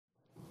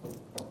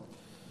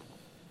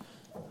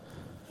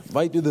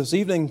invite you this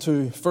evening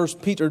to 1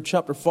 Peter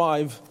chapter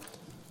 5,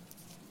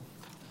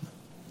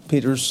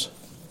 Peter's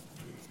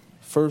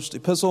first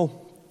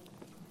epistle,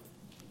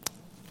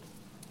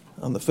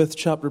 and the 5th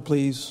chapter,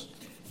 please.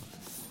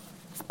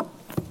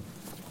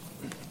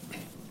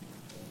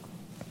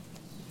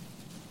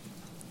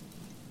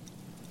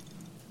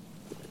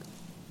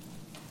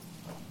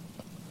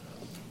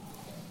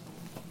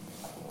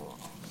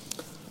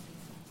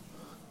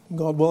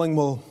 God willing,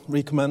 we'll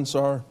recommence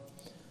our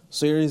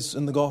series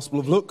in the Gospel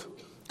of Luke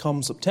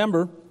come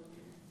September.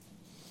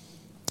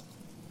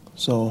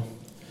 So,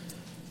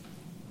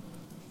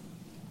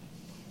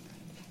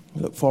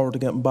 we look forward to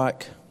getting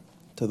back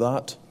to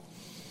that.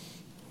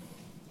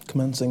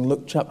 Commencing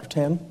Luke chapter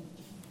 10.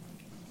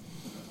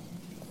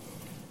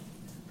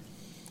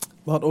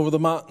 But over the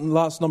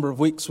last number of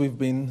weeks, we've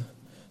been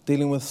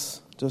dealing with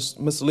just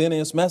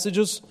miscellaneous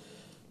messages.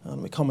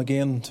 And we come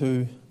again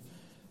to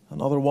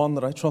another one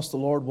that I trust the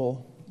Lord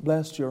will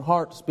bless your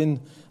heart. It's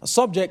been a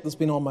subject that's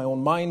been on my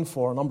own mind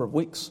for a number of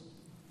weeks.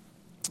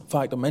 In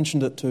fact, I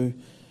mentioned it to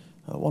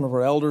one of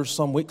our elders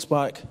some weeks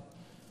back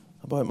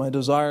about my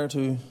desire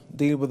to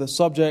deal with this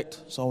subject.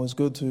 It's always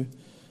good to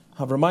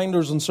have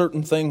reminders on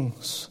certain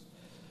things.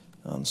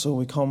 And so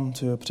we come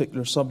to a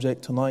particular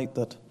subject tonight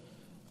that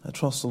I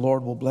trust the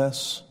Lord will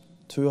bless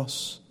to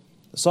us.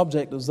 The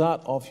subject is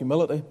that of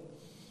humility.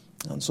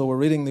 And so we're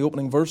reading the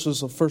opening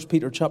verses of 1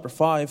 Peter chapter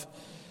 5.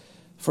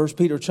 1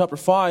 Peter chapter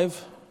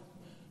 5,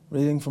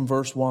 reading from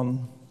verse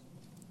 1.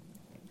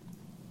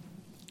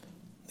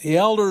 The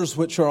elders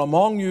which are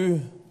among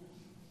you,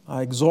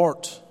 I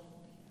exhort,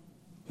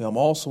 who am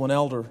also an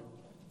elder,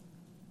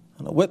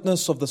 and a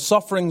witness of the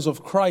sufferings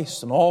of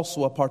Christ, and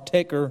also a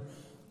partaker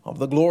of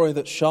the glory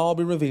that shall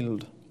be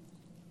revealed.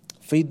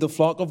 Feed the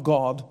flock of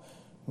God,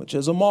 which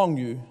is among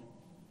you,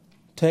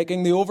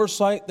 taking the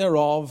oversight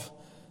thereof,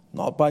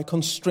 not by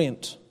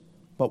constraint,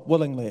 but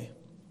willingly,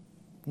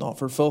 not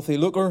for filthy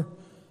lucre,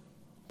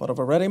 but of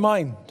a ready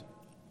mind,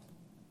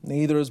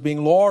 neither as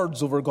being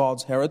lords over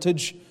God's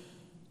heritage,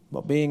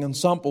 but being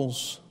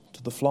ensamples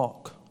to the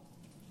flock.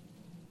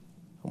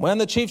 And when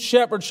the chief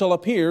shepherd shall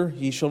appear,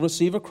 ye shall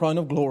receive a crown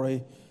of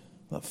glory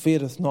that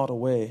fadeth not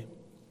away.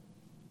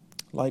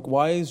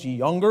 Likewise, ye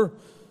younger,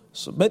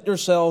 submit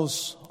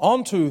yourselves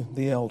unto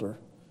the elder.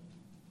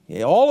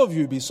 Yea, all of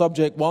you be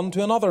subject one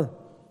to another,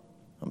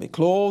 and be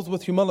clothed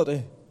with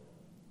humility.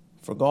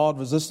 For God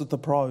resisteth the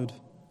proud,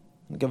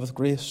 and giveth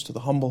grace to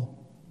the humble.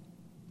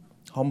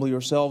 Humble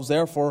yourselves,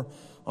 therefore,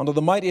 under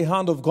the mighty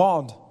hand of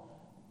God,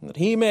 that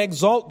he may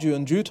exalt you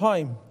in due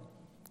time,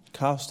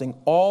 casting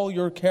all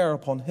your care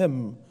upon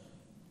him,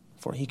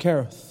 for he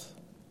careth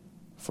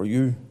for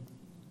you.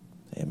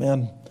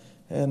 Amen.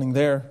 Ending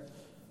there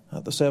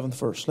at the 7th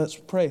verse. Let's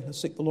pray.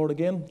 Let's seek the Lord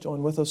again.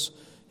 Join with us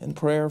in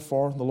prayer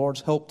for the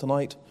Lord's help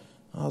tonight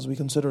as we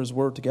consider his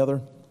word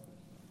together.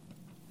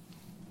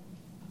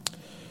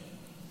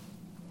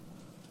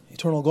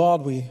 Eternal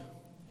God, we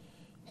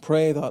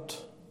pray that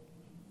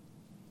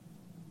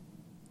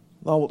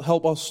Thou wilt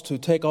help us to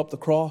take up the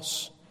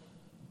cross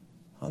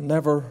and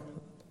never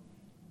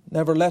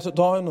let it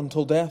down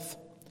until death.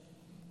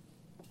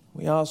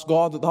 We ask,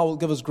 God, that Thou wilt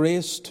give us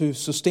grace to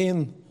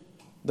sustain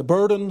the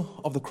burden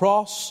of the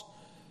cross,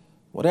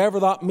 whatever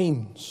that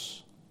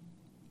means.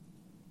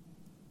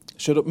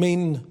 Should it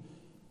mean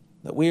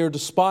that we are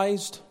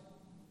despised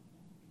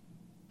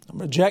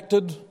and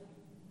rejected?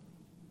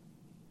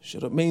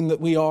 Should it mean that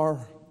we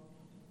are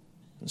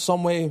in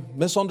some way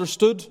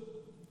misunderstood?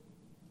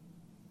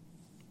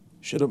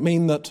 Should it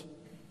mean that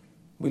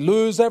we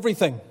lose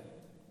everything?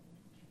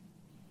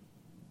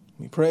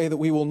 We pray that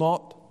we will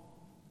not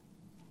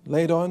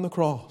lay down the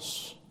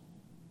cross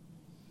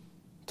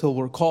till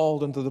we're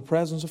called into the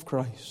presence of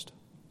Christ.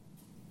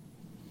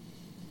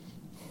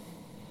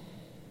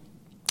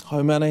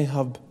 How many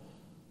have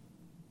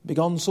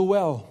begun so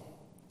well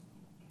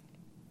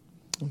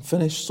and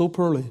finished so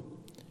poorly?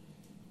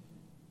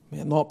 May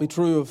it not be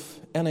true of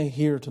any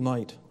here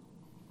tonight.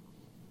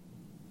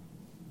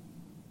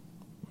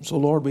 So,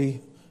 Lord,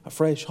 we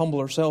afresh humble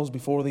ourselves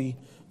before Thee,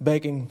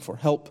 begging for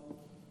help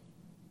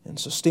in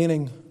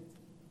sustaining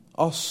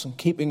us and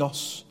keeping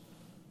us,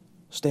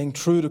 staying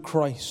true to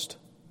Christ.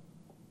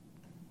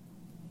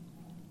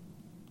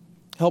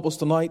 Help us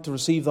tonight to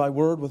receive Thy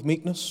word with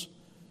meekness.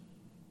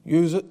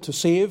 Use it to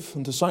save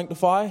and to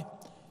sanctify,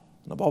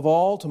 and above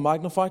all, to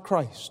magnify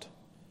Christ.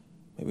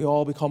 May we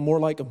all become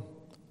more like Him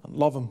and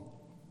love Him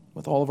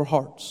with all of our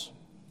hearts.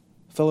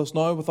 Fill us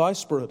now with Thy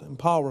Spirit,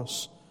 empower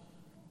us,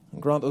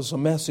 and grant us a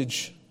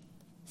message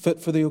fit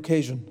for the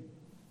occasion.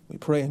 We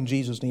pray in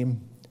Jesus'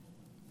 name.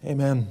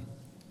 Amen.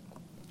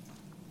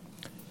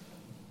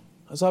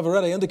 As I've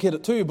already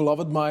indicated to you,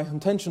 beloved, my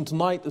intention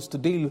tonight is to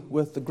deal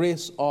with the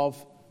grace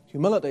of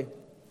humility.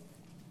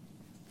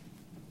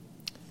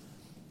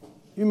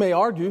 You may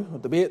argue or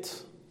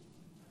debate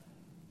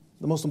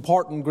the most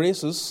important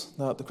graces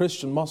that the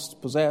Christian must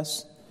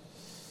possess.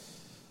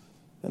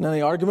 In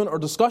any argument or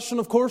discussion,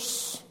 of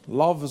course,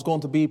 love is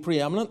going to be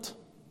preeminent.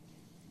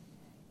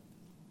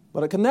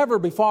 But it can never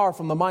be far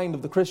from the mind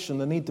of the Christian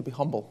the need to be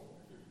humble.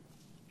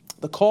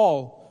 The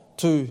call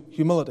to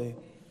humility.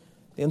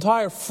 The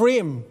entire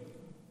frame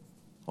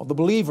of the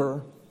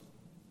believer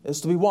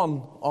is to be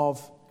one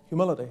of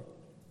humility.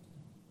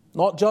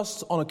 Not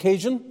just on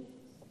occasion,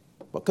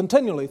 but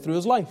continually through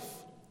his life.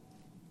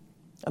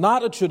 An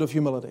attitude of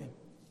humility,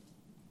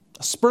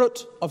 a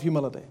spirit of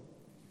humility,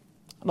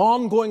 an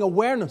ongoing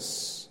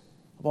awareness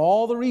of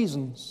all the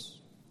reasons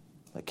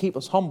that keep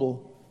us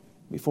humble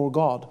before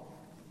God.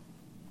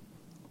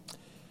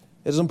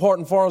 It is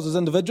important for us as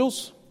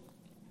individuals.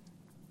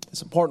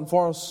 It's important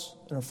for us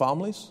in our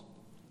families.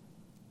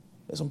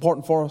 It's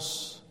important for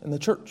us in the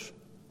church.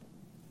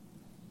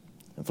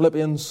 In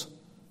Philippians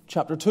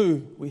chapter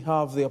 2, we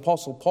have the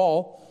Apostle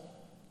Paul,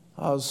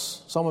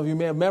 as some of you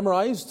may have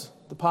memorized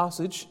the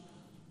passage,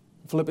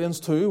 Philippians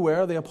 2,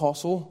 where the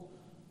Apostle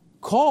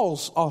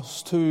calls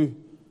us to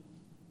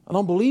an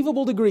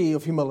unbelievable degree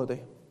of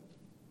humility.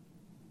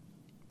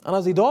 And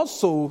as he does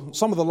so,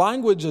 some of the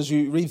language, as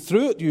you read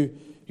through it, you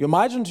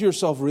imagine to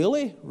yourself,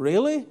 really?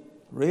 Really?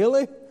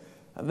 Really?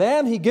 And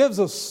then he gives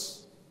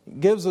us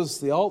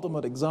the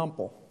ultimate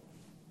example.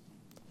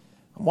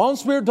 And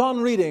once we're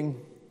done reading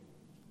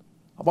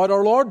about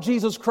our Lord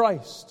Jesus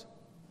Christ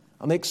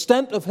and the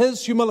extent of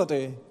his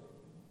humility,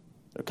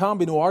 there can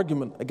be no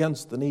argument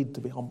against the need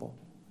to be humble.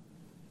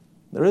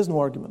 There is no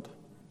argument.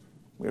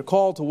 We are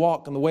called to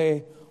walk in the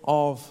way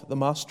of the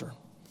Master.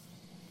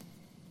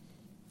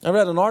 I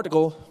read an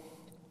article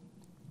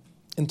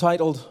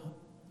entitled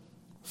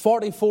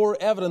 44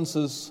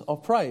 Evidences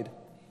of Pride.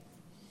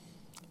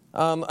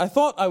 And I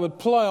thought I would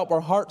plow up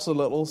our hearts a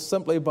little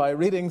simply by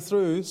reading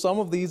through some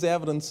of these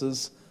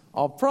evidences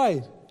of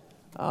pride.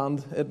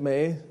 And it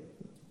may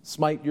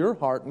smite your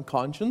heart and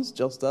conscience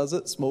just as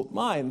it smote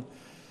mine.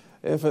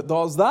 If it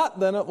does that,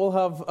 then it will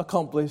have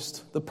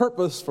accomplished the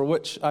purpose for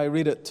which I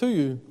read it to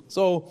you.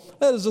 So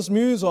let us just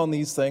muse on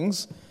these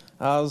things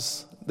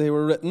as they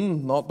were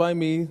written, not by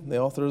me, the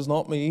author is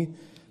not me.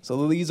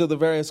 So these are the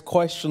various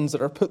questions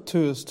that are put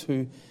to us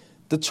to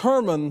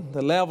determine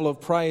the level of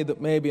pride that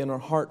may be in our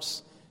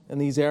hearts in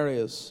these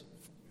areas.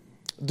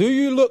 Do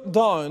you look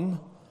down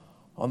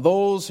on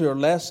those who are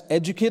less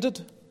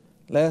educated,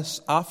 less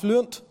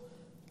affluent,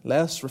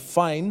 less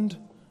refined,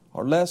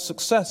 or less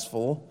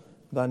successful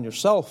than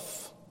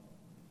yourself?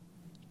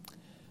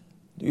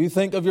 Do you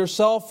think of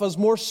yourself as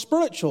more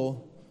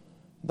spiritual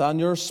than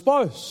your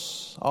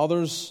spouse,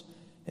 others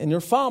in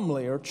your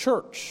family or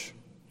church?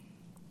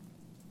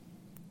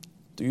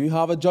 Do you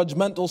have a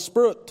judgmental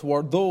spirit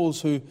toward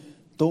those who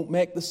don't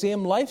make the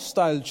same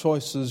lifestyle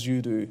choices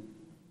you do?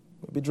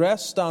 Maybe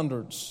dress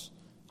standards,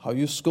 how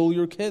you school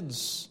your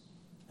kids,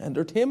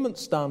 entertainment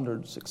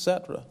standards,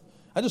 etc.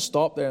 I just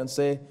stop there and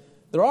say,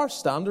 there are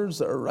standards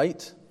that are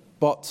right,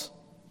 but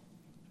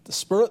the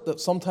spirit that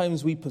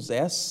sometimes we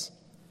possess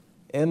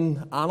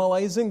in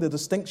analyzing the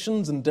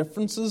distinctions and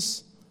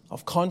differences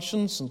of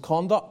conscience and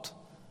conduct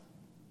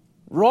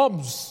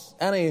robs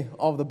any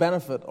of the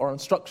benefit or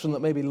instruction that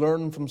may be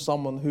learned from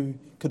someone who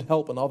could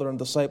help another and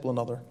disciple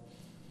another.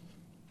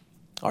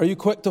 Are you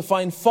quick to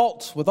find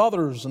fault with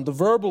others and to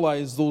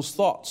verbalize those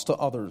thoughts to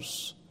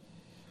others?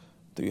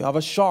 Do you have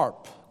a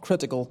sharp,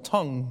 critical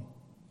tongue?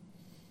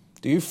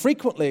 Do you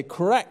frequently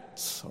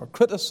correct or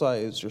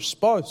criticize your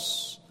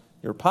spouse,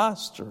 your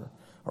pastor,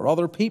 or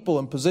other people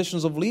in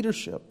positions of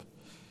leadership?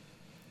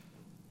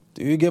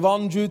 Do you give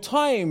undue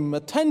time,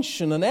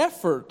 attention, and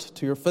effort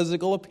to your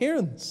physical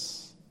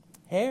appearance?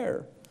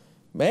 Hair,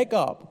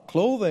 makeup,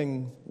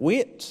 clothing,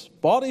 weight,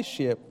 body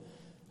shape,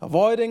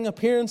 avoiding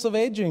appearance of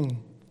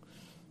aging.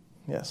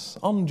 Yes,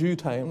 undue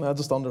time. I'll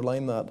just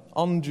underline that.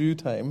 Undue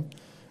time.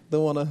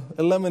 Don't want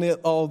to eliminate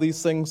all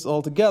these things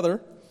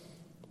altogether.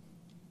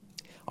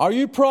 Are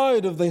you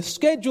proud of the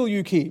schedule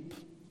you keep?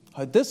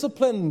 How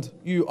disciplined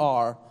you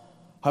are?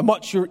 How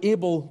much you're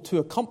able to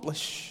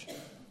accomplish?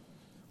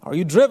 Are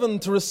you driven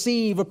to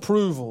receive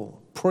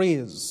approval,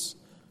 praise,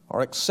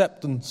 or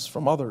acceptance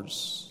from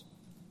others?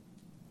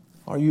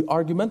 Are you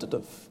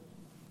argumentative?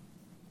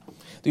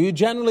 Do you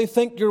generally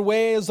think your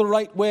way is the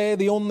right way,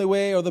 the only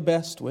way, or the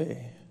best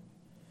way?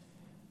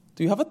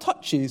 Do you have a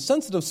touchy,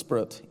 sensitive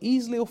spirit,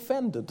 easily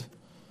offended?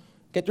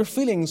 Get your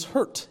feelings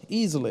hurt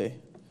easily?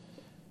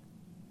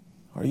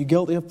 Are you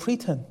guilty of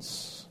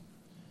pretense,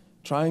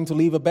 trying to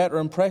leave a better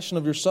impression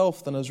of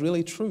yourself than is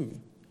really true?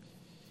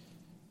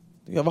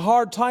 Do you have a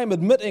hard time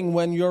admitting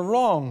when you're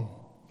wrong?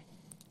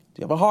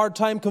 Do you have a hard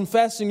time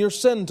confessing your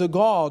sin to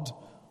God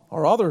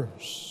or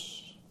others?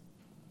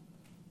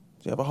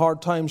 Do you have a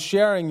hard time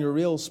sharing your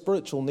real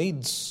spiritual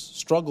needs,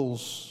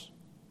 struggles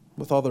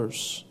with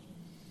others?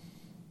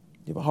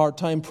 Do you have a hard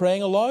time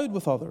praying aloud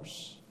with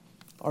others?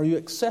 Are you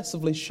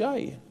excessively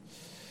shy?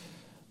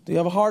 Do you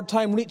have a hard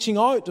time reaching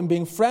out and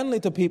being friendly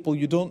to people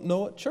you don't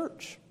know at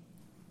church?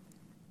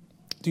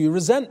 Do you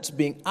resent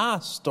being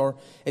asked or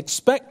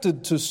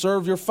expected to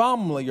serve your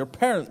family, your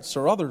parents,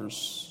 or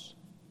others?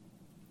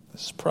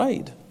 This is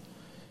pride.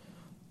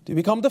 Do you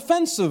become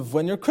defensive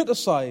when you're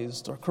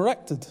criticized or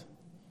corrected?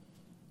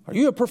 Are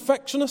you a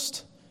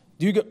perfectionist?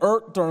 Do you get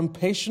irked or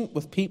impatient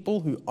with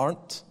people who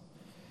aren't?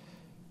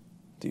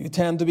 Do you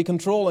tend to be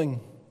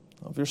controlling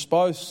of your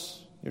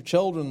spouse, your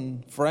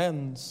children,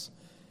 friends,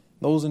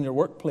 those in your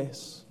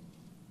workplace?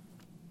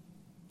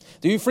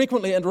 Do you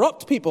frequently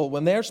interrupt people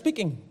when they're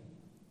speaking?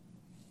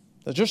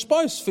 Does your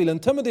spouse feel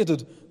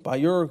intimidated by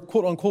your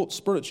quote-unquote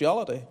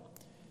spirituality?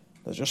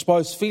 Does your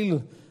spouse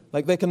feel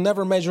like they can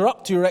never measure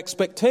up to your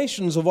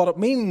expectations of what it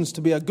means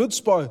to be a good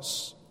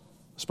spouse,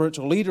 a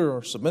spiritual leader,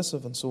 or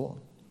submissive, and so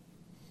on?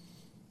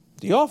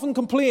 Do you often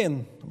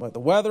complain about the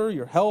weather,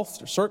 your health,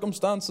 your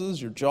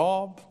circumstances, your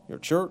job, your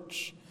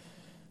church?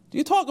 Do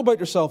you talk about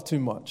yourself too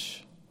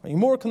much? Are you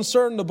more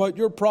concerned about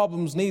your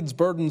problems, needs,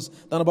 burdens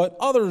than about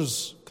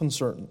others'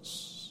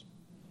 concerns?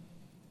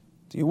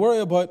 Do you worry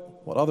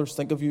about what others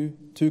think of you,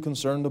 too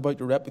concerned about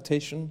your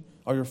reputation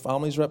or your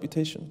family's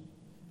reputation?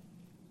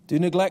 Do you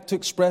neglect to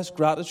express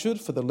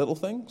gratitude for the little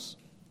things,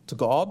 to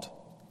God,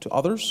 to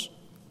others?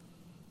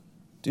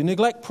 Do you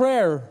neglect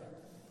prayer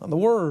and the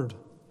Word?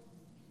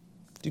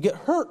 Do you get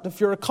hurt if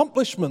your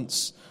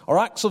accomplishments or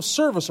acts of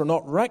service are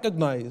not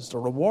recognized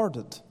or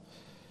rewarded?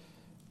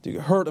 Do you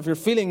get hurt if your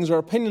feelings or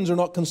opinions are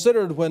not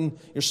considered when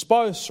your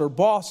spouse or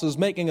boss is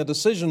making a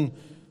decision,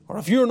 or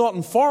if you're not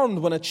informed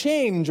when a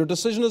change or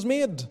decision is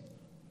made?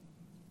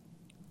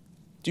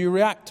 Do you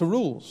react to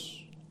rules?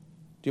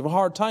 Do you have a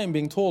hard time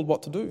being told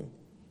what to do?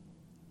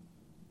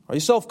 Are you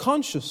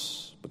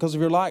self-conscious because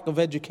of your lack of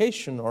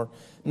education or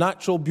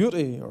natural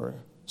beauty or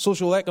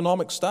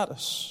socioeconomic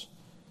status?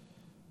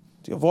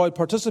 Do you avoid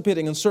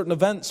participating in certain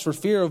events for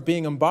fear of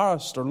being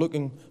embarrassed or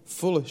looking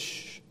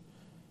foolish?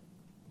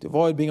 Do you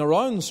avoid being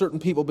around certain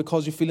people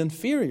because you feel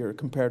inferior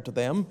compared to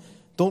them,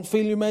 don't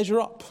feel you measure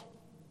up?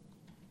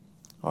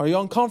 Are you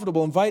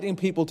uncomfortable inviting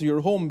people to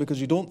your home because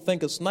you don't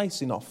think it's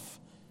nice enough?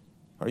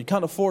 Or you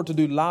can't afford to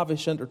do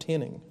lavish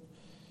entertaining?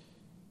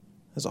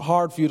 Is it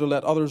hard for you to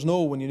let others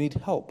know when you need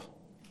help?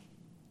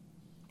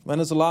 When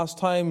is the last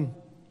time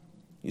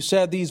you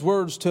said these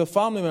words to a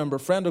family member,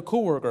 friend, or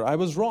co-worker? I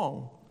was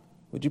wrong.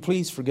 Would you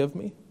please forgive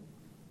me?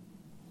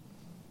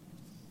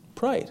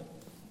 Pride.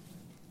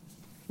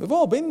 We've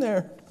all been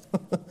there.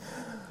 There's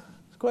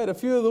quite a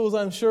few of those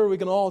I'm sure we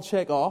can all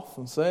check off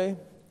and say.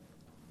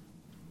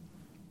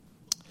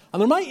 And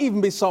there might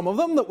even be some of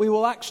them that we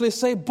will actually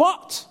say,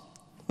 but.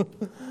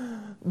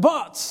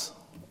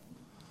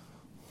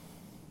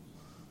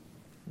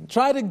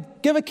 Try to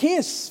give a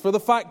case for the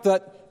fact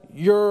that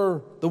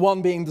you're the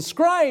one being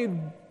described,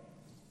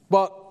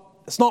 but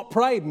it's not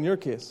pride in your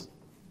case.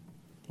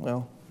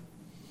 Well,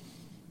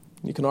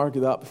 you can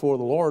argue that before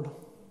the Lord.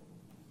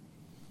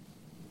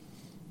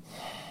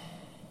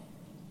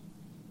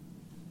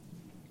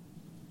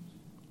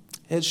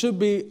 It should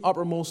be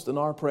uppermost in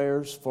our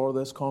prayers for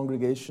this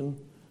congregation,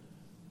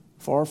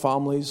 for our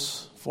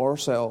families, for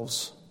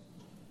ourselves,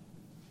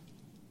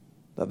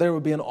 that there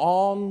would be an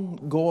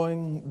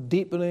ongoing,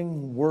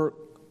 deepening work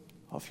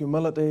of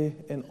humility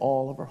in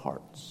all of our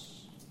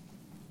hearts.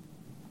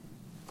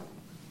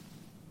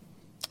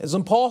 It's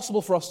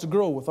impossible for us to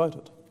grow without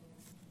it.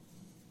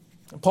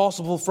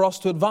 Impossible for us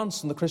to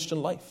advance in the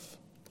Christian life.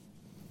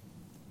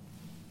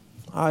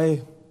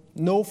 I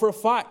know for a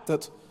fact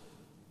that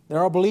there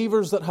are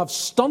believers that have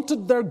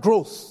stunted their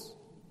growth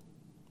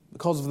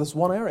because of this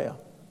one area.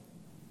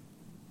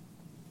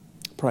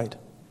 Pride.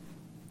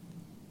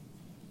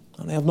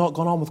 And they have not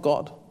gone on with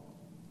God.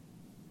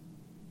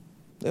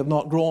 They have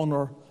not grown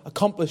or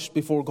accomplished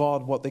before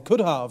God what they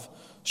could have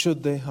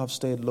should they have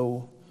stayed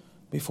low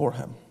before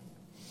Him.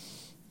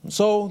 And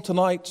so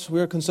tonight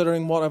we're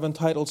considering what I've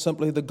entitled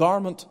simply the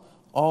garment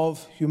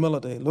of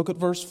humility. Look at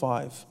verse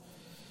 5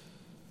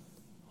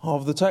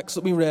 of the text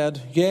that we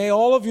read. Yea,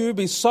 all of you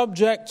be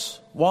subject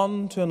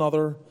one to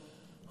another,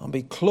 and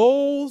be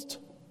clothed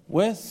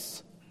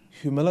with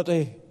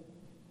humility.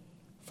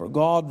 For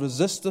God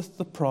resisteth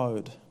the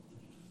proud,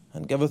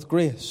 and giveth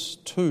grace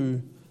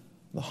to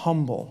the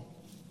humble.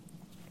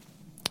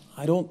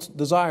 I don't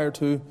desire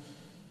to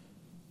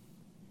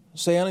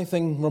say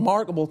anything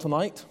remarkable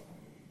tonight.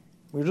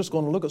 We're just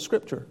going to look at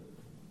Scripture.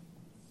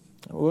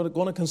 We're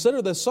going to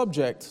consider this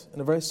subject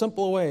in a very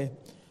simple way.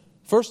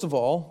 First of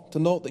all, to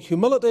note that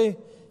humility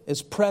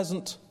is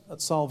present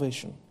at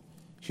salvation.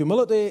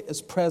 Humility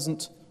is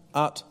present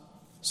at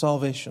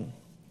salvation.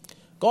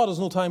 God has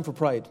no time for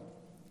pride.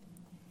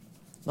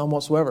 None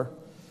whatsoever.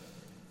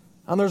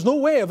 And there's no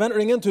way of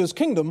entering into His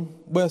kingdom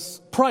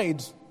with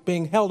pride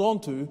being held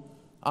onto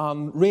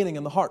and reigning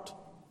in the heart.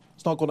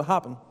 It's not going to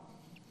happen.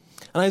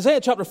 In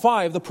Isaiah chapter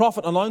 5, the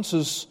prophet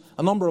announces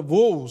a number of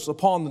woes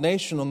upon the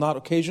nation on that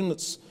occasion.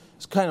 It's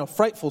kind of a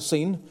frightful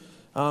scene.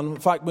 And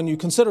in fact, when you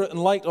consider it in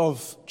light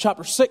of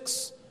chapter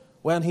 6,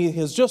 when he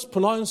has just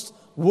pronounced,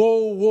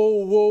 woe,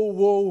 woe, woe,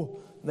 woe,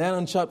 then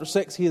in chapter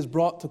 6, he is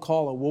brought to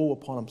call a woe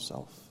upon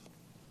himself.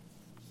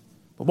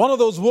 But one of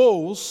those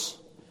woes,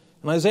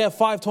 in Isaiah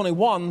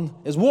 5:21,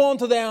 is woe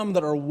unto them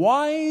that are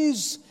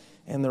wise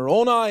in their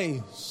own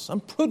eyes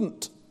and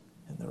prudent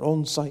in their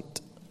own sight.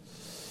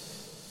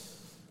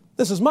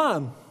 This is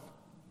man.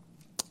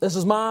 This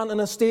is man in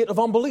a state of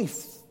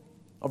unbelief,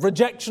 of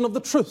rejection of the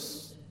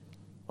truth,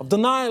 of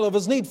denial of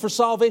his need for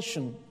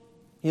salvation.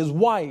 He is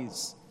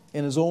wise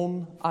in his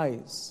own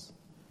eyes.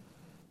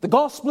 The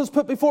gospel is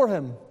put before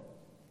him.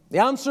 The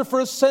answer for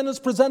his sin is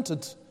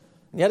presented,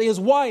 and yet he is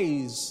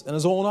wise in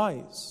his own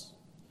eyes.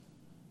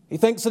 He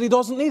thinks that he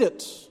doesn't need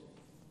it,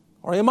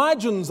 or he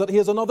imagines that he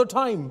has another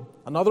time,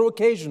 another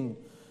occasion.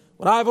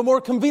 When I have a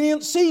more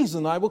convenient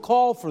season, I will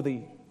call for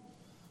thee.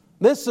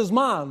 This is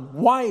man,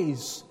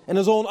 wise in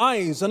his own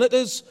eyes, and it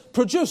is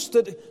produced,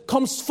 it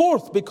comes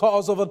forth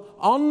because of an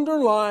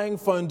underlying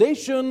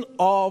foundation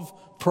of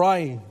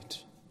pride.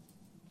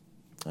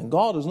 And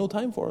God has no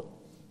time for it.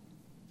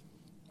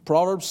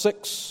 Proverbs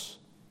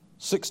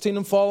 6:16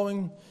 and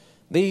following,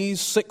 these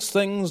 6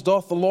 things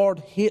doth the Lord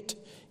hate,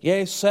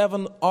 yea,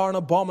 7 are an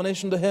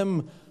abomination to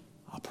him,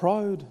 a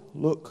proud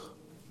look.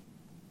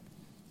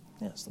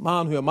 Yes, the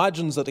man who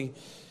imagines that he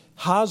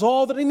has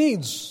all that he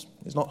needs.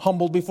 He's not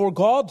humbled before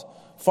God,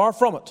 far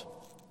from it.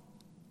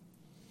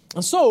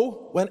 And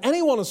so, when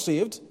anyone is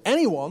saved,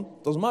 anyone,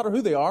 doesn't matter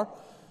who they are,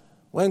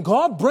 when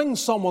God brings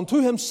someone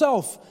to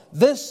himself,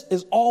 this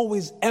is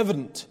always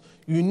evident.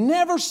 You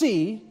never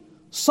see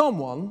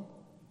someone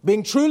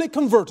being truly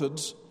converted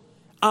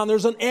and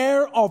there's an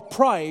air of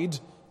pride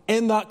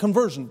in that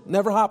conversion.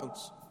 Never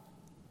happens.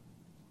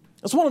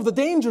 It's one of the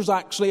dangers,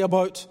 actually,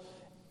 about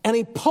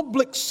any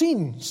public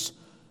scenes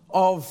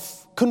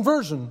of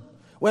conversion,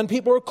 when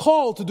people are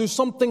called to do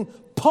something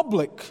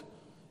public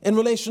in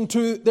relation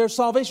to their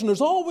salvation.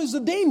 There's always a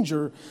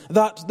danger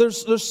that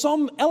there's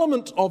some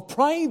element of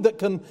pride that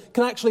can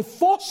actually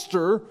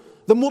foster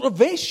the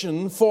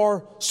motivation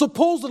for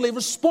supposedly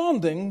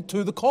responding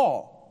to the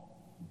call.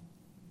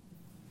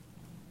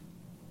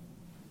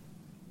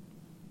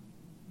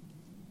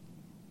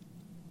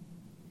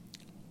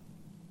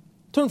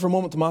 Turn for a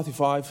moment to Matthew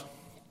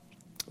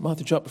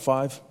chapter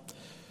 5.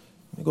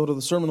 We go to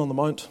the Sermon on the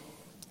Mount.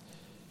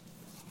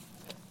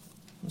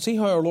 See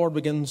how our Lord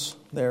begins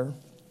there,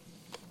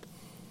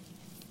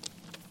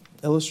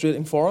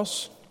 illustrating for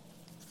us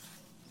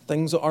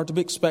things that are to be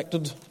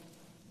expected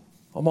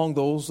among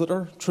those that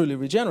are truly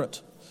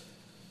regenerate.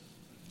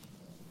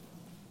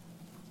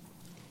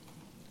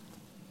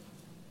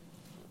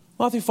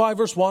 Matthew 5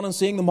 verse 1, and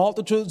seeing the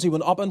multitudes, he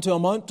went up into a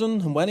mountain,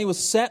 and when he was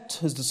set,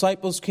 his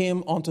disciples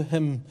came unto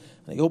him.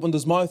 And he opened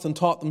his mouth and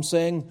taught them,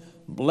 saying,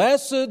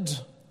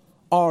 Blessed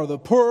are the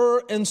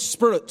poor in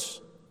spirit.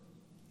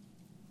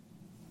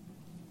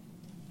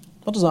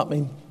 What does that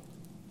mean?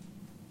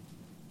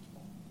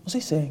 What's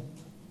he saying?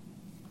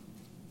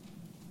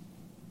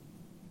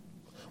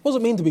 What does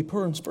it mean to be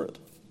poor in spirit?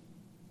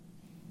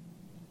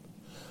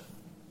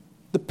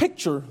 The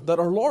picture that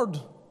our Lord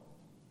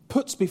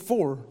puts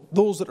before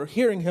those that are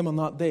hearing him on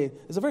that day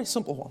is a very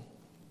simple one.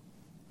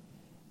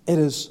 It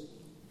is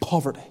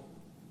poverty.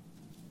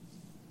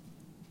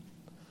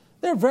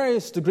 There are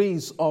various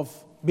degrees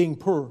of being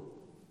poor.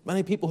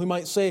 Many people who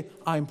might say,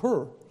 I'm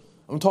poor.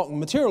 I'm talking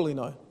materially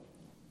now.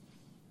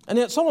 And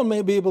yet someone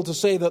may be able to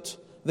say that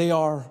they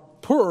are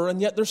poor,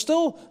 and yet they're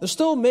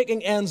still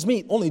making ends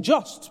meet, only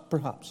just,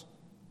 perhaps.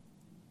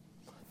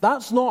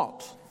 That's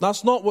not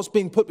what's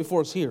being put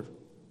before us here.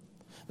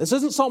 This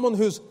isn't someone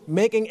who's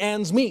making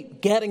ends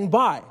meet, getting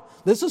by.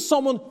 This is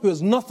someone who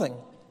has nothing.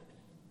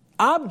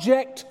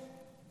 Abject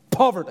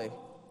poverty.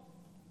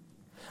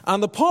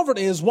 And the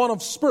poverty is one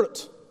of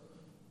spirit.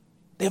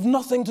 They have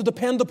nothing to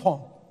depend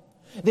upon.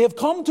 They have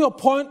come to a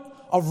point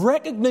of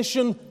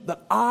recognition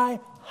that I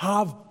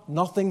have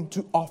nothing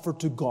to offer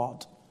to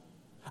God.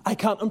 I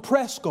can't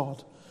impress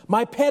God.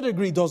 My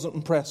pedigree doesn't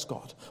impress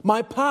God.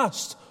 My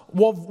past,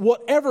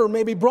 whatever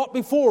may be brought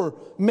before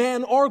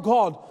man or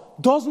God,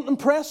 doesn't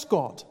impress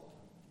God.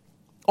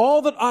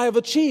 All that I have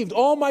achieved,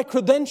 all my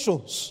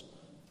credentials,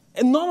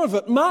 and none of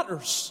it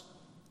matters.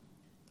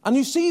 And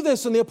you see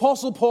this in the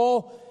Apostle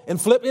Paul in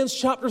Philippians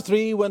chapter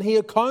 3 when he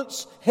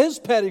accounts his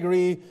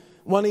pedigree,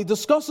 when he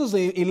discusses,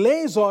 he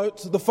lays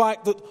out the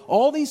fact that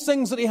all these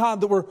things that he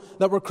had that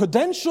were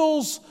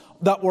credentials,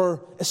 that were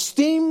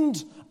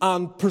esteemed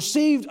and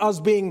perceived as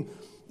being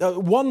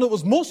one that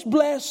was most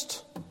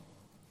blessed.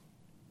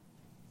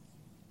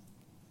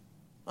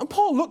 And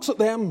Paul looks at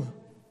them,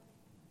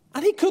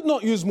 and he could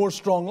not use more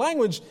strong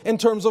language in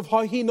terms of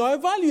how he now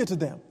evaluated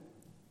them.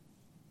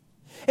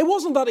 It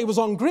wasn't that he was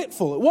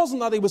ungrateful. It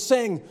wasn't that he was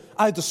saying,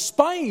 I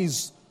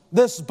despise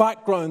this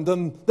background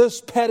and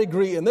this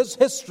pedigree and this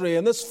history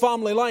and this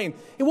family line.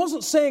 He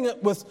wasn't saying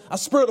it with a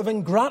spirit of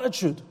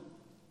ingratitude.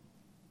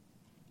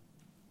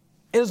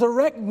 It is a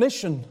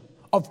recognition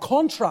of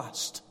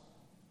contrast.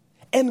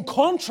 In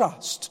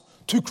contrast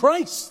to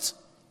Christ,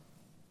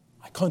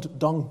 I count it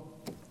dung.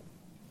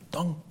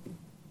 Dung.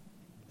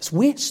 It's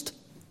waste.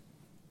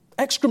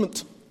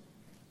 Excrement.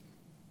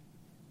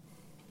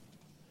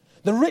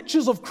 The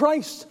riches of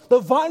Christ, the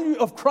value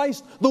of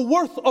Christ, the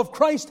worth of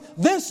Christ,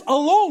 this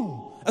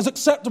alone is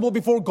acceptable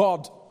before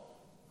God.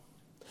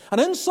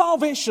 And in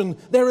salvation,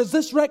 there is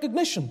this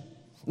recognition.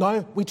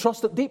 Now, we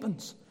trust it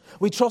deepens.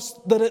 We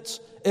trust that it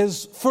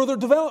is further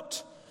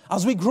developed.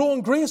 As we grow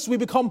in grace, we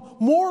become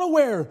more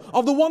aware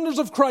of the wonders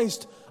of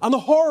Christ and the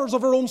horrors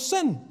of our own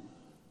sin.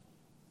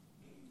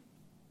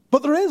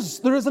 But there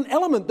is an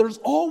element, there's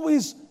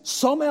always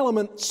some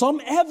element,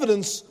 some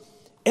evidence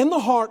in the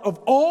heart of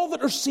all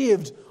that are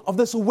saved of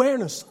this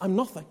awareness, I'm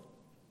nothing.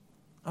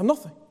 I'm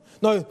nothing.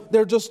 Now,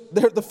 they're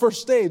at the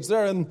first stage.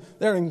 They're in,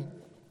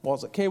 what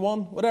was it,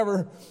 K1?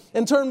 Whatever,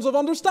 in terms of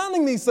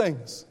understanding these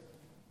things.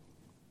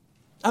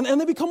 And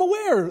they become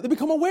aware. They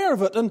become aware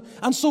of it.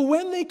 And so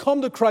when they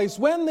come to Christ,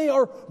 when they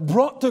are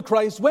brought to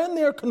Christ, when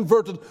they are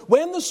converted,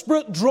 when the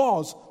Spirit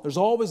draws, there's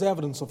always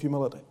evidence of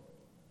humility.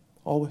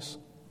 Always.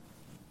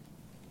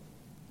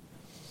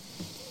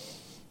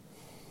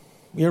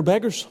 We are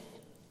beggars.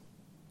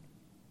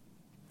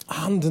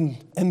 And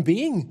in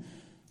being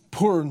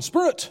poor in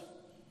spirit,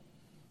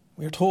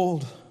 we are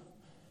told,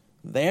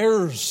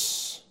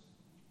 theirs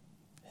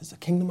is the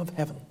kingdom of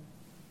heaven.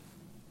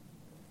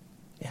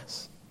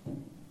 Yes.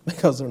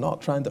 Because they're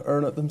not trying to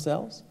earn it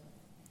themselves.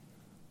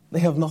 They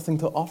have nothing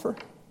to offer.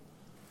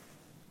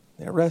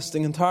 They're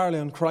resting entirely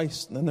on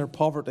Christ, and in their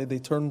poverty they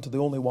turn to the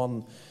only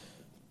one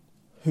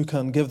who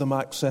can give them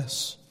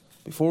access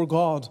before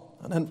God,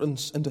 an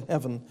entrance into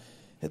heaven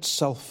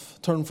itself.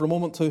 Turn for a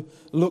moment to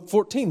Luke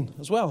 14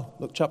 as well.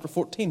 Luke chapter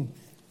 14.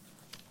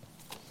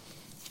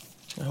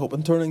 I hope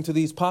in turning to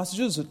these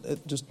passages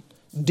it just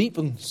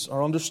deepens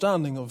our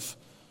understanding of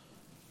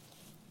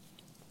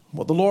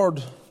what the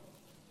Lord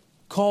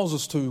calls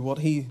us to, what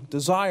He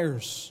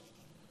desires,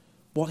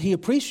 what He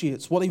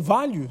appreciates, what He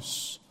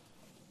values,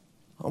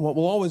 and what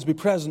will always be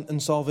present in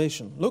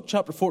salvation. Luke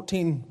chapter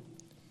 14.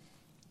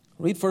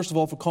 Read first of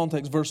all for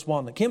context verse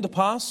 1. It came to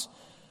pass,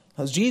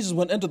 as Jesus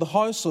went into the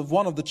house of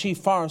one of the chief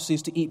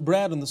Pharisees to eat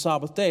bread on the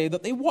Sabbath day,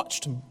 that they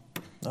watched Him.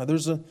 Now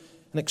there's an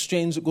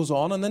exchange that goes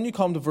on, and then you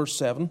come to verse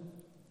 7.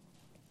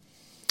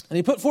 And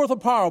He put forth a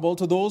parable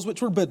to those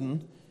which were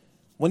bidden,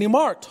 when He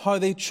marked how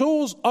they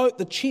chose out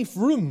the chief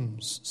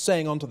rooms,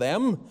 saying unto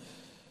them,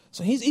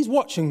 so he's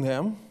watching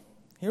them.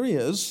 Here He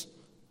is.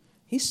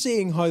 He's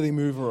seeing how they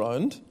move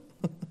around.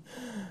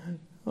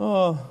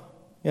 Oh,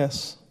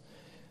 yes.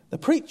 The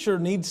preacher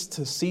needs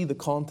to see the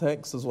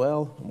context as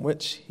well in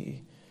which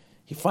he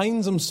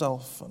finds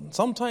himself. And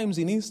sometimes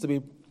he needs to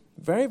be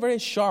very, very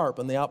sharp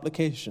in the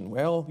application.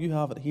 Well, you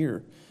have it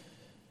here.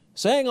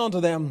 Saying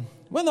unto them,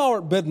 when thou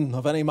art bidden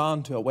of any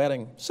man to a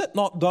wedding, sit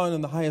not down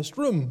in the highest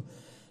room,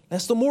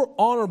 lest a more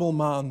honourable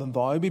man than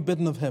thou be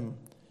bidden of him.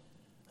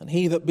 And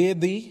he that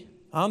bade thee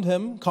and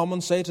him come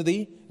and say to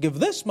thee, give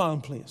this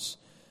man place.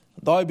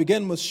 And thou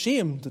begin with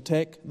shame to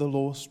take the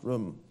lowest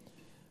room.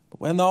 But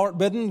when thou art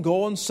bidden,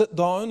 go and sit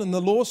down in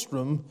the lowest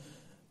room,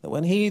 that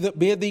when he that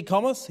bade thee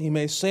cometh, he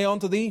may say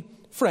unto thee,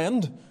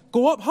 friend,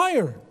 go up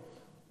higher.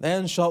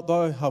 Then shalt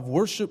thou have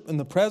worship in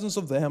the presence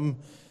of them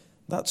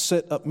that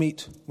sit at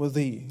meat with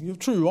thee. You have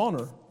true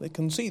honour. They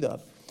can see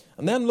that.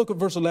 And then look at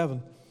verse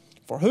 11.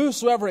 For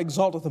whosoever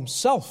exalteth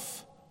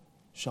himself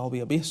shall be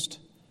abased,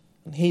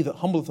 and he that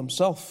humbleth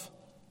himself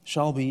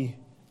shall be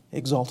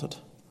exalted.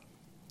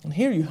 And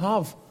here you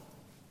have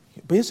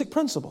a basic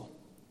principle.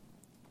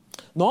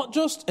 Not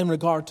just in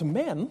regard to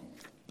men.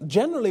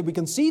 Generally, we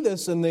can see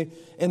this in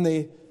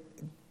the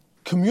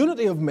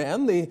community of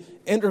men, the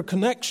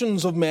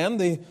interconnections of men,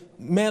 the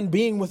men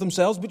being with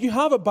themselves, but you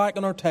have it back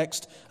in our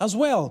text as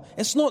well.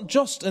 It's not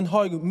just in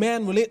how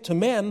men relate to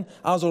men,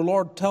 as our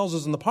Lord tells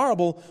us in the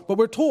parable, but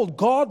we're told,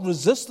 God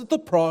resisteth the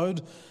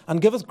proud and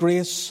giveth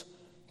grace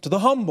to the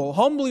humble.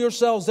 Humble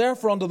yourselves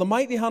therefore under the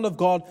mighty hand of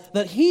God,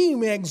 that He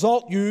may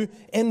exalt you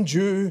in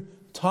due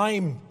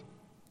time.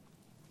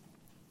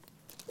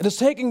 It is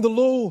taking the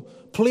low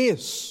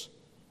place.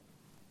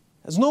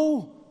 There's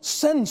no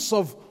sense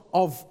of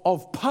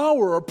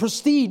power or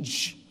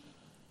prestige.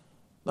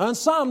 Now in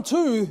Psalm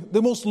 2,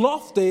 the most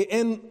lofty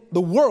in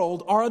the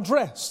world are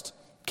addressed.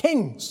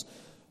 Kings,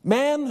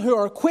 men who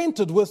are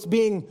acquainted with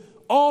being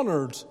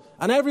honoured,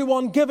 and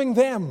everyone giving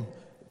them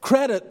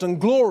credit and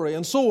glory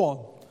and so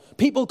on.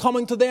 People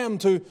coming to them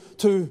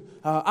to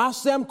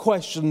ask them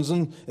questions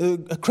and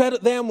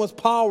credit them with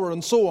power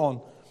and so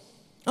on.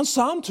 And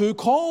Psalm 2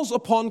 calls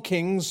upon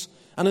kings,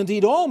 and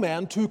indeed all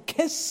men, to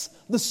kiss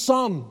the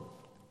Son.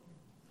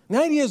 The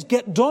idea is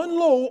get down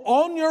low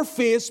on your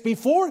face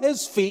before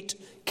His feet,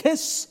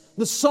 kiss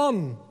the Son.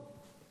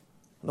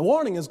 And the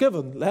warning is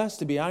given, lest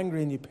He be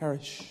angry and you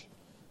perish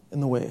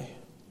in the way.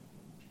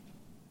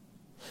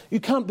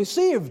 You can't be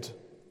saved.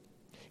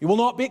 You will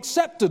not be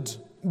accepted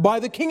by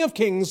the King of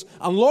Kings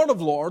and Lord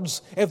of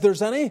Lords if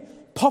there's any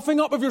puffing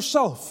up of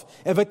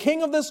yourself. If a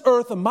king of this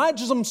earth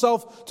imagines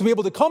himself to be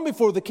able to come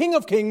before the King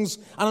of Kings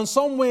and in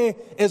some way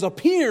is a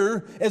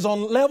peer, is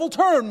on level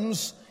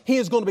terms, he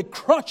is going to be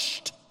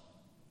crushed.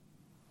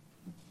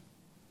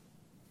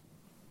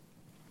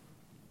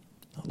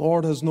 The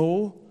Lord has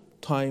no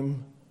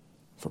time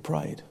for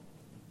pride.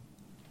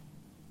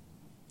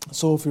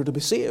 So if you're to be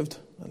saved,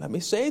 let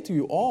me say to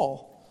you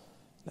all,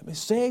 let me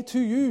say to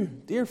you,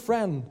 dear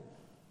friend,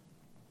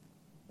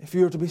 if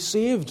you're to be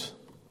saved,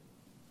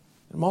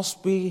 there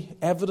must be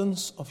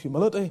evidence of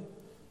humility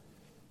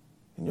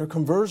in your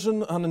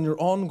conversion and in your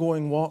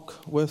ongoing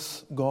walk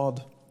with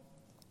God.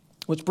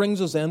 Which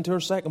brings us then to our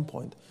second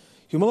point.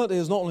 Humility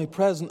is not only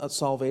present at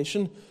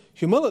salvation,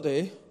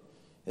 humility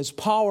is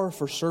power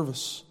for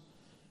service.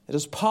 It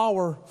is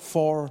power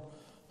for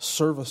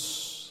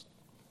service.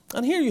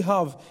 And here you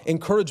have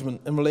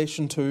encouragement in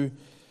relation to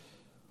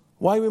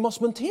why we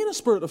must maintain a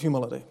spirit of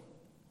humility.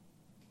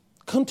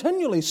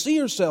 Continually see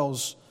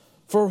yourselves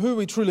for who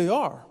we truly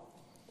are.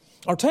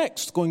 Our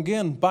text, going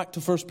again back to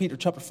 1 Peter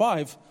chapter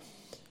 5,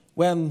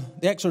 when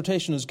the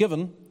exhortation is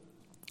given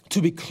to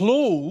be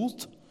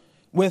clothed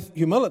with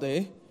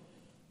humility,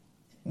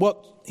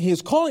 what he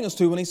is calling us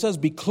to when he says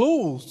be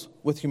clothed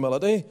with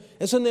humility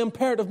is in the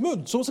imperative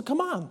mood. So it's a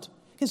command.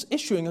 He's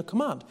issuing a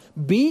command.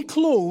 Be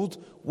clothed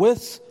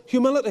with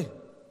humility.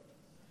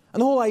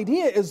 And the whole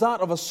idea is that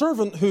of a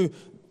servant who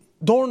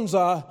adorns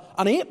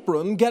an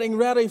apron getting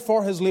ready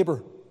for his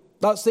labor.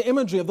 That's the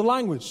imagery of the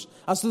language.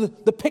 That's the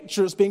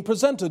picture that's being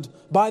presented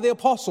by the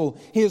apostle.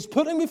 He is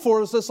putting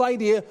before us this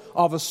idea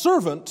of a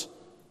servant,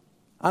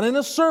 and in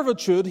his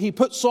servitude, he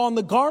puts on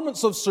the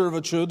garments of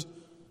servitude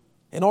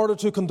in order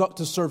to conduct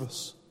his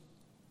service.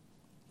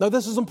 Now,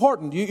 this is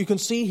important. You can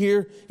see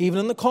here, even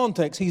in the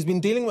context, he's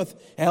been dealing with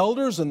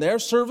elders and their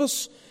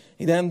service.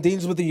 He then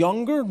deals with the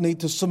younger,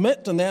 need to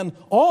submit, and then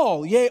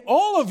all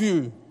of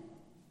you,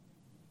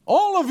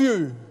 all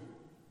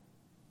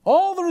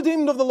the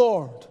redeemed of the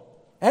Lord,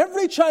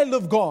 every child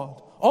of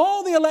God,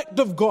 all the elect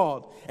of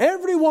God,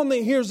 everyone that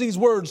hears these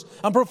words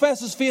and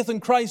professes faith in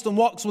Christ and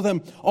walks with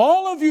Him,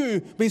 all of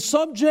you be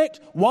subject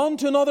one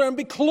to another and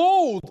be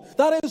clothed.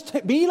 That is,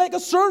 be like a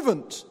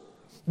servant.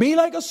 Be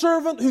like a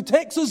servant who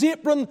takes his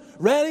apron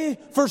ready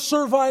for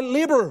servile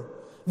labor.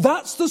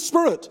 That's the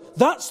spirit.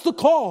 That's the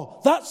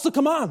call. That's the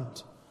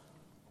command.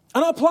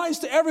 And it applies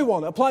to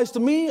everyone. It applies to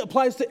me. It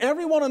applies to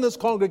everyone in this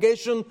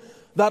congregation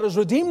that is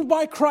redeemed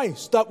by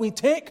Christ, that we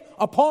take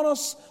upon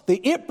us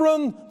the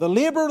apron, the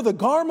labor, the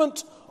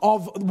garment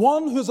of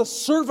one who's a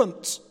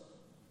servant.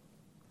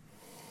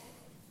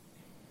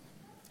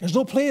 There's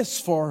no place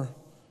for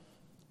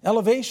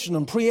elevation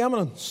and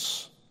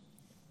preeminence.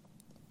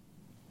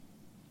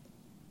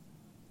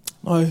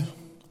 Now,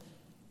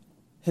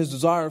 his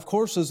desire, of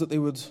course, is that they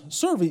would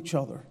serve each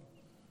other,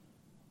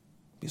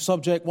 be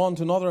subject one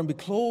to another, and be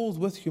clothed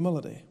with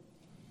humility.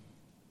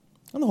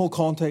 And the whole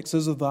context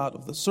is of that,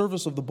 of the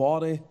service of the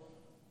body,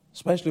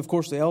 especially, of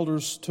course, the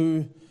elders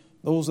to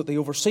those that they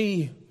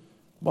oversee.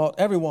 But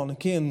everyone,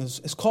 again,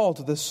 is called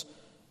to this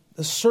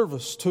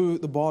service to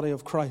the body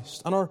of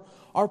Christ. And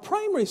our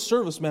primary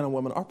service, men and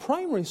women, our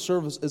primary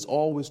service is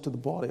always to the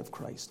body of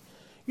Christ.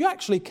 You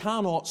actually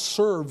cannot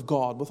serve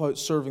God without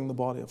serving the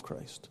body of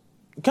Christ.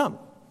 You can't.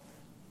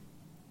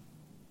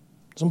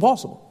 It's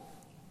impossible.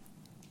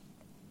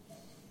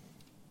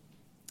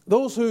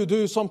 Those who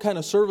do some kind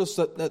of service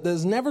that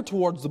is never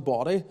towards the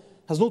body,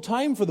 has no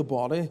time for the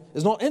body,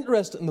 is not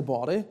interested in the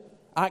body,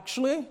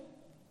 actually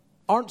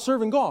aren't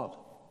serving God.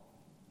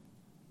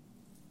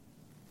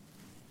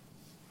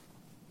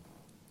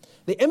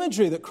 The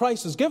imagery that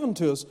Christ has given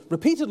to us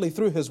repeatedly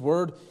through His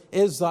Word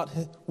is that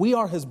we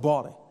are His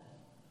body.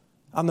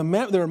 And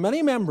there are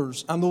many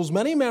members, and those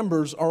many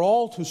members are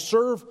all to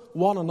serve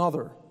one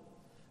another.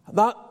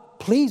 That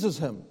pleases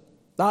Him.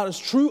 That is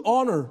true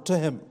honor to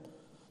Him.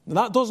 And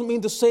that doesn't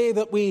mean to say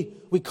that we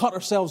cut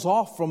ourselves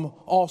off from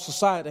all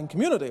society and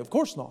community. Of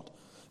course not.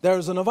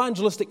 There's an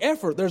evangelistic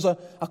effort. There's a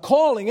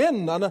calling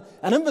in and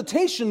an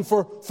invitation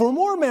for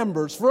more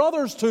members, for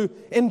others to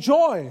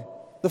enjoy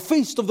the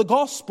feast of the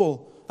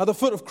gospel at the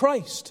foot of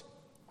Christ.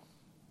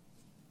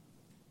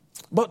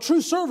 But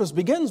true service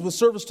begins with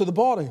service to the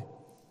body.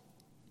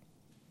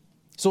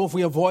 So if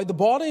we avoid the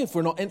body, if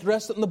we're not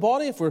interested in the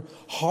body, if we're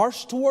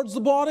harsh towards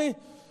the body,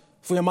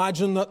 if we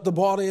imagine that the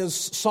body is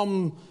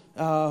some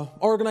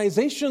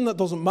organization that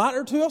doesn't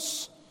matter to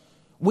us,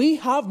 we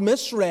have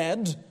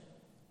misread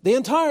the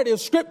entirety of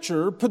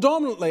Scripture,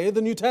 predominantly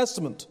the New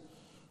Testament.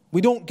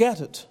 We don't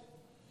get it.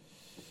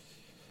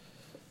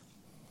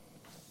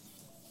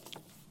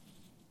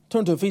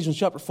 Turn to Ephesians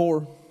chapter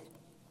 4.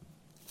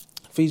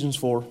 Ephesians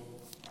 4.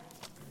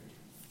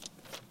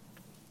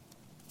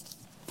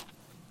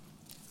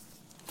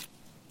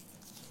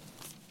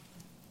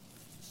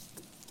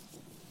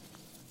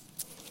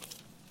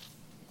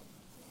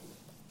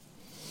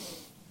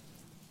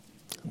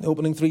 In the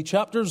opening 3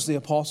 chapters, the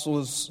apostle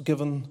is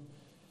given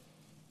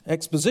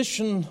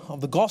exposition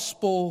of the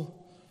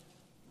gospel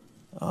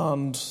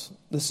and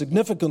the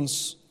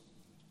significance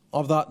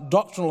of that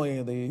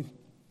doctrinally, the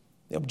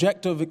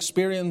objective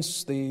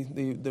experience,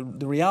 the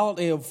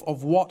reality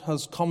of what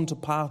has come to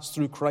pass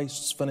through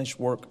Christ's finished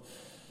work.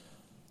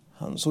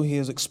 And so he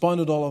has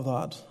expounded all of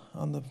that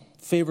and the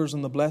favors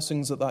and the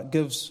blessings that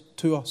gives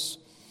to us.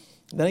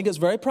 And then he gets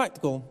very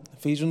practical.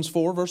 Ephesians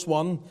 4 verse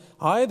 1,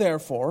 I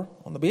therefore,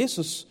 on the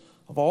basis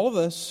of all of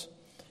this,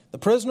 the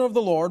prisoner of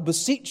the Lord,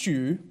 beseech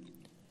you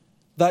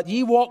that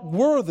ye walk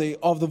worthy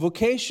of the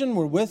vocation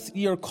wherewith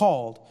ye are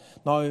called.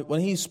 Now,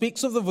 when he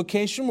speaks of the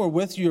vocation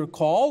wherewith you are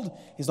called,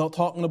 he's not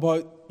talking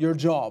about your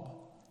job.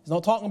 He's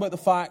not talking about the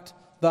fact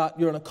that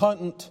you're an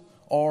accountant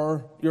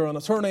or you're an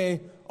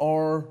attorney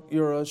or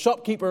you're a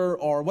shopkeeper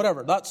or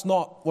whatever. That's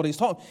not what he's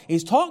talking.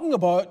 He's talking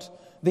about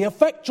the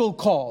effectual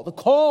call, the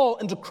call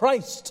into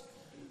Christ,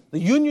 the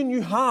union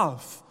you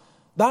have,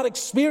 that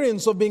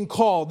experience of being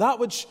called, that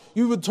which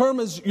you would term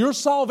as your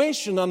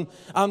salvation,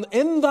 and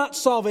in that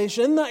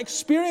salvation, in that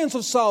experience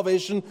of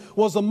salvation,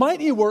 was the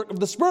mighty work of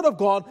the Spirit of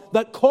God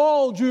that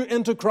called you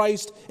into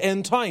Christ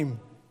in time.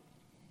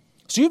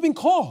 So you've been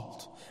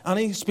called, and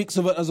he speaks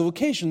of it as a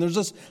vocation. There's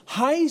this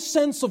high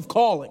sense of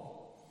calling.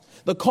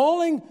 The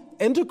calling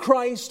into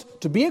Christ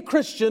to be a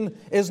Christian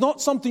is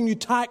not something you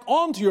tack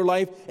onto your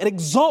life. It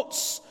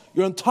exalts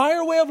your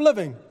entire way of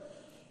living.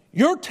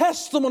 Your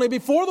testimony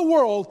before the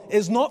world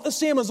is not the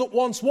same as it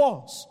once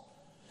was.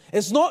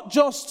 It's not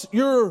just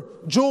your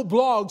Joe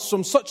blogs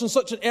from such and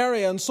such an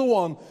area and so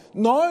on.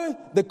 Now,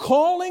 the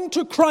calling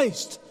to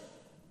Christ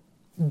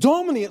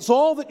dominates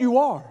all that you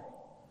are.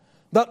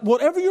 That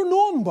whatever you're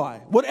known by,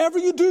 whatever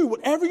you do,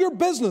 whatever your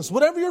business,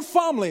 whatever your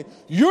family,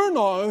 you're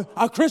now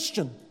a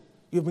Christian.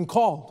 You've been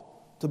called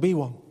to be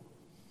one.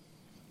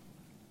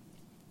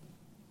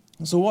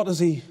 And so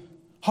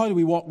how do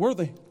we walk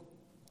worthy?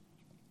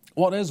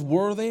 What is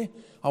worthy,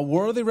 a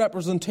worthy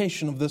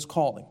representation of this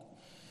calling?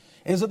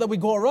 Is it that we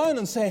go around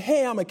and say,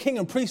 hey, I'm a king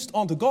and priest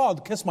unto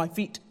God, kiss my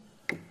feet.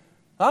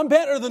 I'm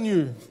better than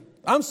you.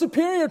 I'm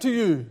superior to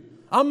you.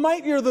 I'm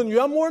mightier than you.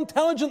 I'm more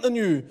intelligent than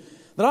you.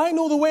 That I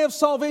know the way of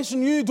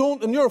salvation, you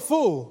don't, and you're a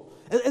fool.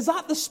 Is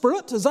that the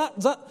spirit? Is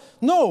that?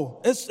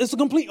 No, it's the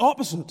complete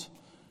opposite.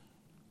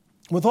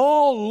 With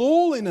all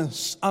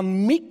lowliness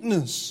and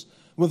meekness,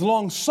 with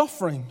long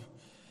suffering.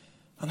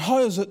 And how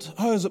is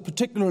it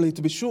particularly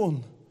to be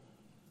shown?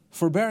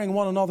 Forbearing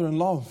one another in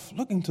love,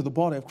 looking to the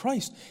body of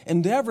Christ,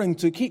 endeavoring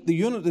to keep the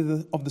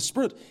unity of the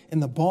Spirit in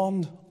the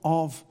bond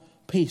of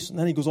peace. And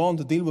then he goes on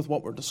to deal with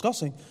what we're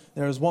discussing.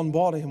 There is one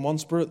body and one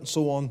Spirit and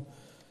so on,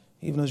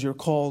 even as you're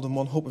called in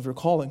one hope of your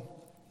calling.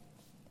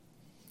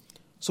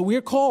 So we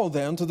are called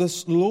then to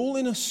this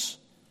lowliness,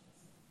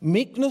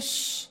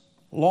 meekness,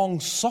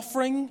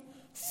 long-suffering,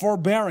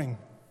 forbearing.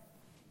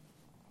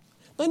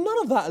 Now none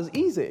of that is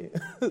easy.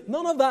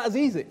 None of that is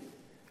easy.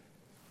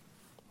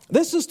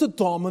 This is to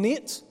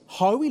dominate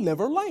how we live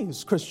our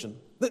lives, Christian.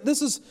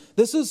 This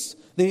is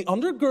the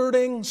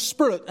undergirding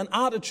spirit and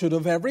attitude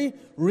of every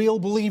real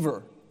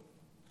believer.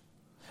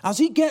 As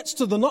he gets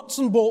to the nuts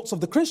and bolts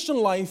of the Christian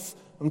life,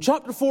 from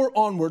chapter 4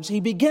 onwards, he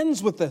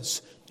begins with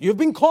this. You've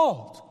been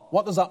called.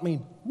 What does that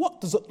mean?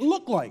 What does it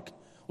look like?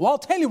 Well, I'll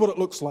tell you what it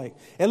looks like.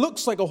 It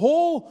looks like a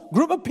whole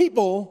group of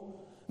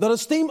people that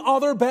esteem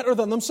other better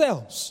than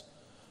themselves,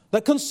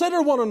 that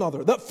consider one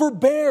another, that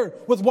forbear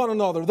with one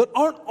another, that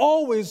aren't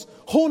always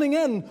honing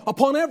in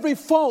upon every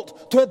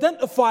fault to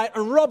identify it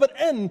and rub it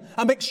in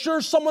and make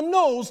sure someone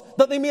knows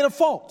that they made a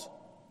fault.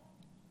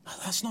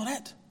 That's not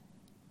it.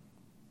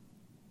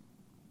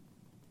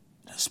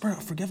 It's a spirit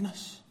of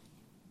forgiveness.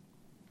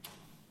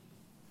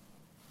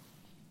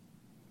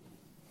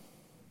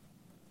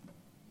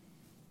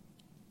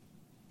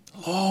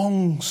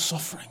 Long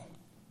suffering,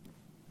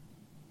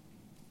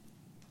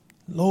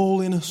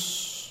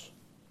 lowliness,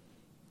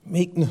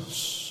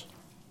 meekness.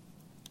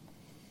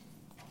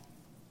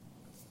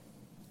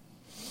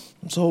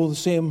 And so the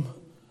same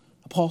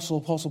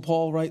Apostle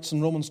Paul writes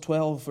in Romans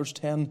 12, verse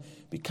 10,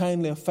 be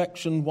kindly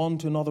affectioned one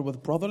to another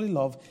with brotherly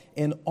love,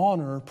 in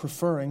honor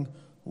preferring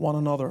one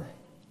another.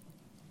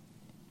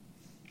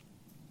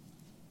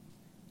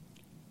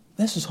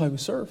 This is how we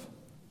serve.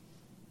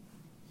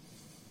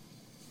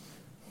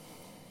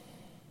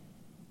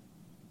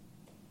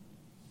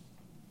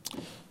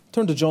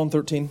 Turn to John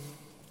 13.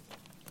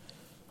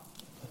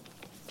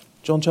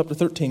 John chapter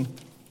 13.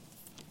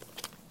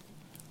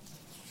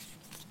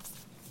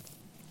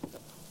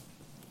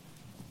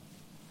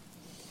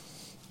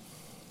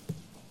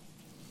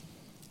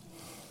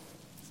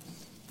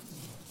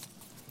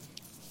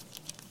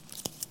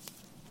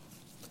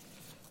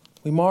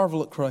 We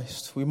marvel at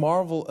Christ. We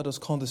marvel at his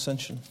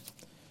condescension.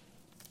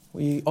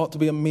 We ought to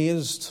be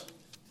amazed,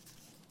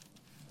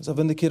 as I've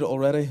indicated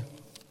already,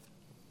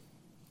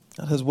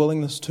 at his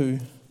willingness to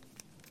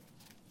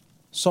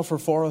suffer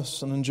for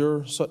us and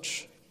endure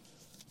such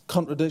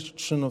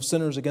contradiction of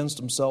sinners against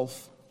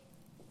himself.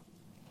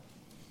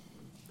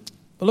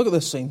 But look at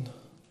this scene.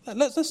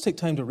 Let's take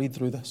time to read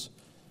through this.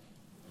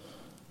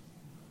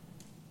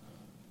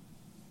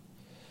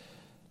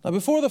 Now,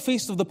 before the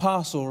feast of the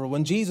Passover,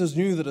 when Jesus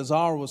knew that his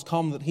hour was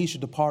come that he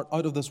should depart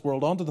out of this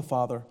world unto the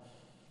Father,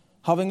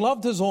 having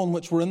loved his own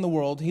which were in the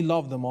world, he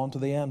loved them unto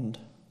the end.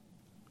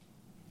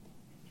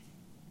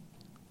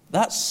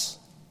 That's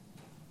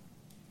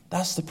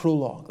the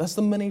prologue. That's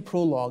the mini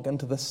prologue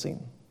into this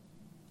scene.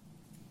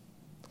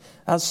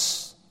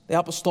 That's the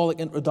apostolic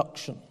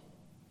introduction.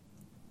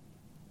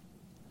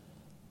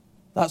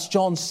 That's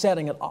John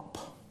setting it up.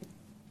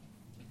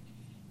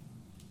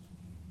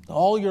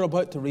 All you're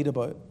about to read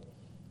about,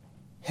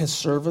 his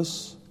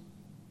service,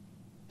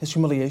 his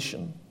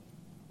humiliation,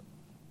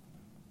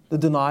 the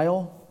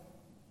denial,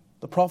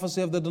 the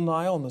prophecy of the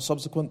denial and the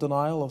subsequent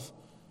denial of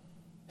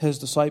his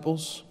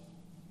disciples.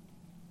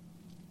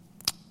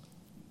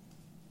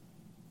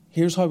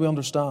 Here's how we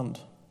understand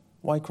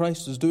why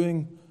Christ is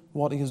doing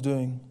what he is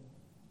doing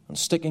and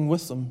sticking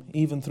with them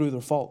even through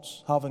their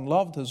faults. Having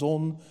loved his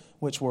own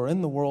which were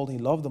in the world, he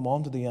loved them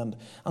unto the end.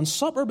 And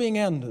supper being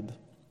ended,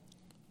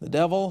 the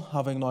devil,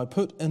 having now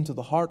put into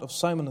the heart of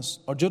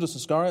Judas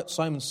Iscariot,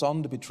 Simon's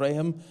son, to betray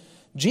him,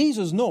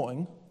 Jesus,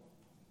 knowing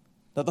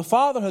that the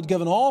Father had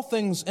given all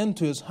things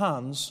into his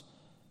hands,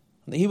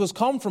 and that he was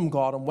come from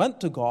God and went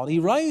to God, he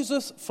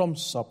riseth from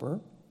supper.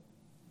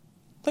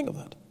 Think of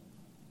that.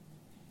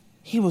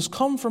 He was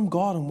come from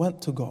God and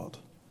went to God.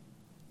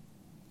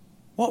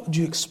 What would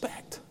you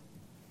expect?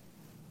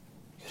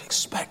 You'd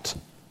expect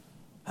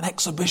an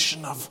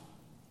exhibition of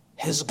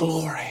his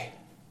glory,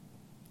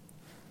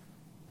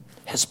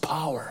 his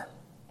power.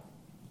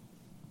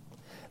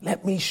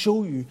 Let me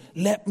show you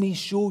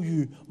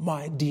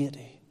my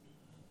deity.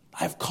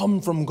 I've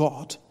come from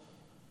God,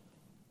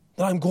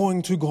 that I'm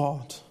going to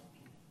God.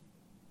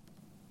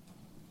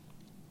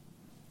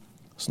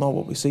 That's not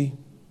what we see.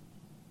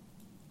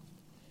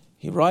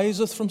 He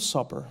riseth from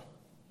supper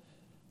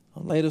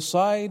and laid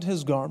aside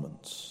his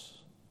garments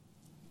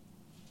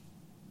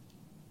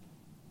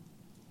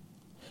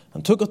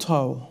and took a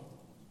towel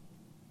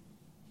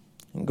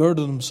and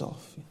girded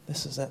himself.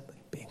 This is it,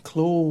 being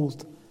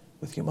clothed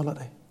with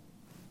humility.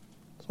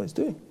 That's what he's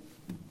doing.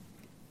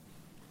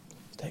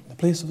 He's taking the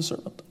place of a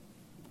servant.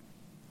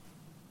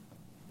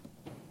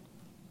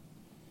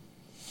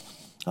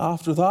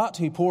 After that,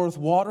 he poureth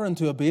water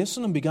into a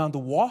basin and began to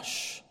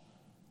wash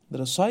the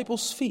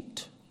disciples'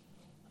 feet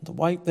and to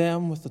wipe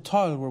them with the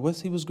towel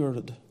wherewith he was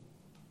girded.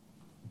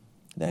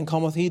 Then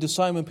cometh he to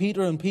Simon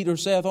Peter, and Peter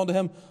saith unto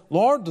him,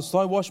 Lord, dost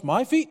thou wash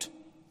my feet?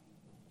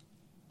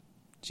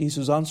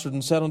 Jesus answered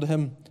and said unto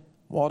him,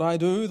 What I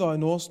do thou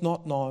knowest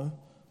not now,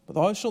 but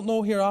thou shalt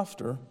know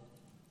hereafter.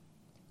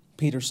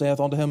 Peter saith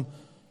unto him,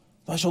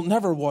 Thou shalt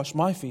never wash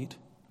my feet.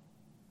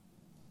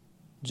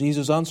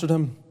 Jesus answered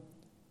him,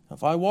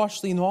 If I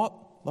wash thee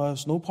not, thou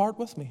hast no part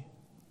with me.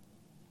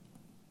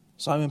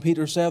 Simon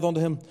Peter saith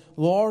unto him,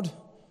 Lord,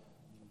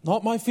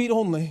 not my feet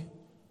only,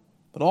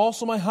 but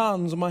also my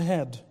hands and my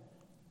head.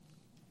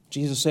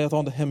 Jesus saith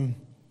unto him,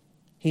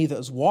 He that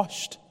is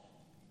washed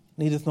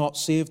needeth not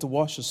save to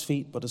wash his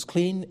feet, but is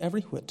clean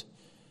every whit.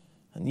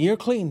 And ye are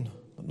clean,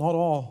 but not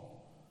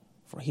all.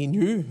 For he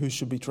knew who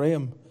should betray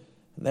him,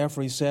 and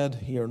therefore he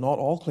said, Ye are not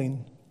all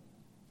clean.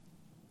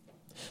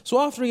 So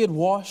after he had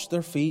washed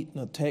their feet,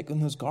 and had taken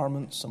his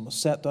garments, and was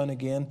set down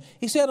again,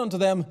 he said unto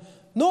them,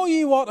 Know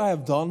ye what I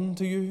have done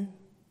to you?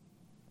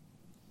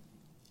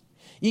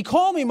 Ye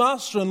call me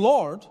Master and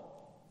Lord,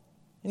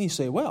 and ye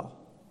say, Well,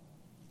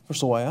 for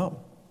so I am.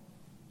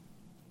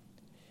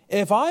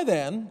 If I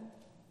then,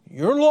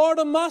 your Lord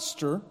and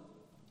Master,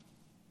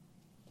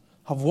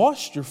 have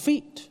washed your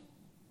feet,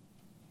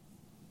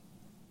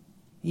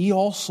 ye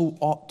also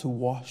ought to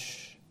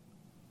wash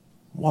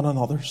one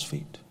another's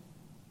feet.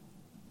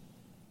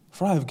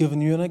 For I have given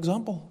you an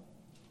example,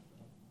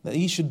 that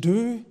ye should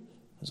do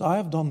as I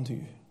have done to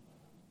you.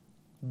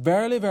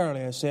 Verily,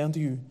 verily, I say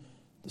unto you,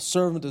 the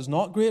servant is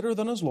not greater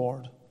than his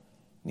Lord,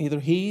 neither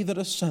he that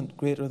is sent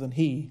greater than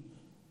he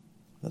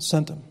that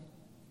sent him.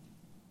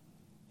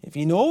 If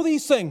ye know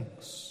these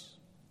things,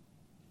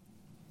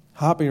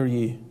 happy are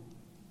ye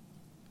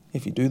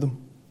if you do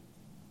them.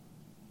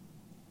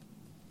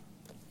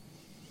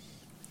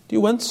 Do you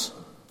wince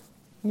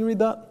when you read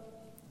that?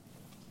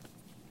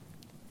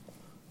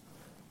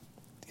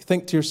 Do you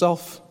think to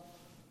yourself,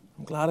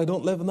 I'm glad I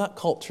don't live in that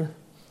culture?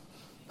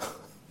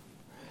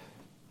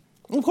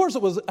 Of course,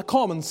 it was a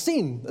common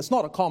scene. It's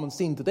not a common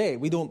scene today.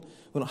 We don't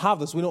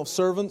have this. We don't have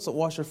servants that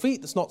wash our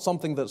feet. It's not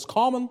something that's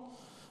common.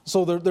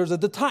 So there's a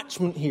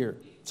detachment here.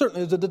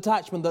 Certainly there's a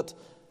detachment that,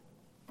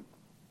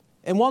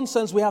 in one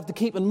sense, we have to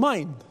keep in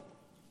mind,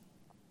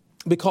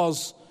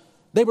 because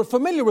they were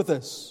familiar with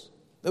this.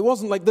 It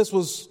wasn't like this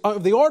was out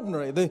of the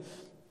ordinary.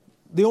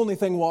 The only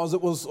thing was,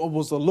 it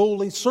was the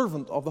lowly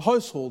servant of the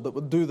household that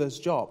would do this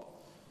job.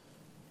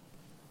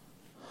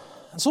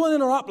 And so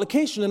in our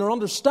application, in our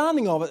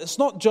understanding of it, it's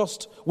not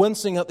just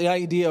wincing at the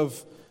idea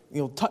of,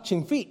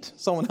 touching feet,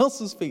 someone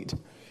else's feet.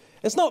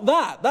 It's not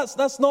that.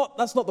 That's not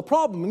the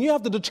problem. And you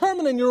have to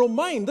determine in your own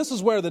mind, this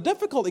is where the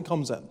difficulty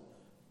comes in.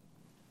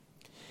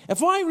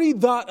 If I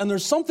read that and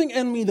there's something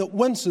in me that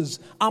winces,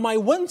 am I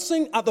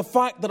wincing at the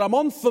fact that I'm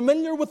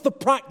unfamiliar with the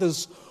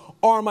practice,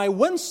 or am I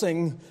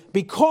wincing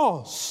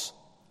because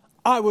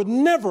I would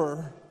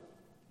never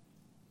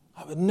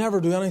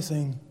do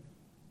anything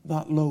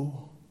that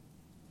low?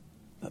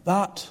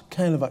 That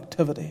kind of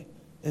activity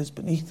is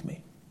beneath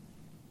me.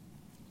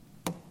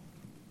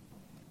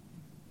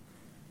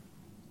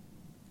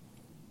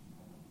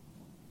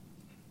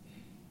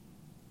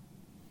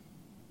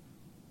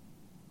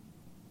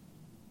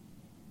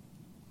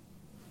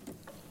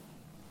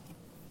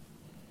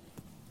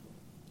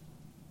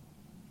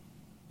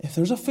 If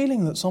there's a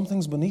feeling that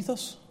something's beneath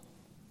us,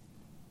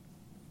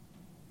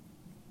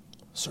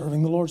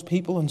 serving the Lord's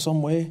people in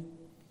some way,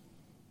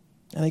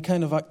 any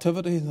kind of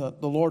activity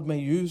that the Lord may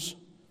use,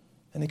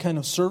 any kind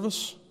of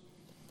service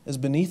is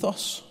beneath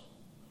us,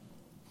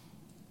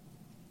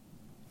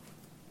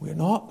 we're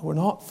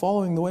not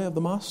following the way of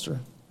the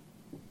Master.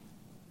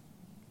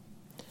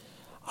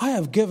 I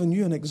have given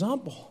you an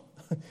example.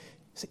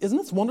 See, isn't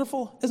it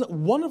wonderful? Isn't it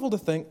wonderful to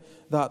think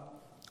that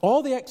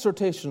all the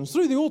exhortations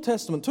through the Old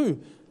Testament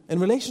too, in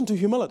relation to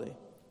humility,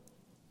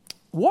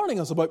 warning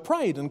us about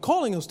pride and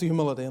calling us to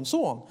humility and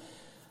so on,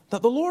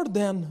 that the Lord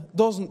then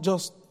doesn't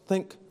just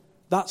think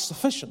that's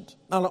sufficient.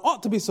 And it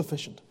ought to be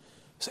sufficient.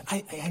 So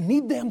I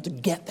need them to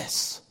get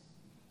this.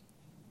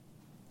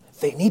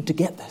 They need to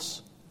get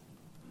this.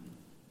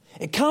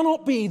 It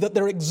cannot be that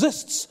there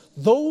exists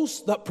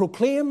those that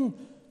proclaim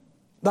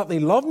that they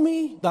love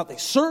me, that they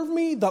serve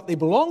me, that they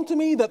belong to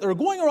me, that they're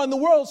going around the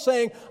world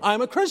saying,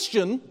 I'm a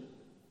Christian.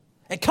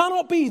 It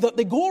cannot be that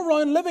they go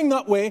around living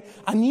that way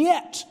and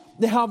yet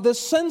they have this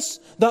sense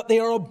that they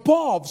are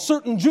above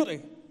certain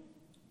duty.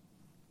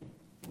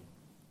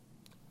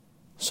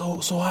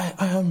 So I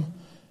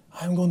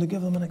am going to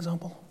give them an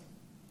example.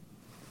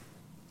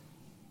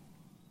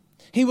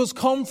 He was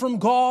come from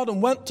God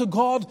and went to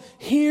God.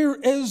 Here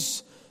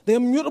is the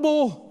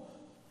immutable,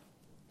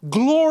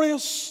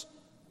 glorious,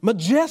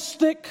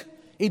 majestic,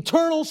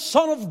 eternal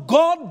Son of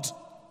God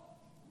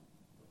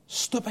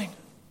stooping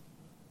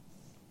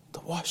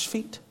to wash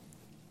feet.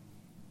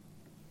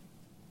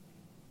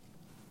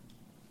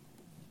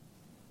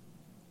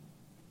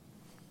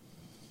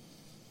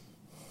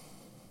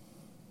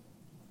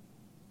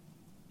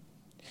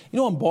 You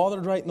know, I'm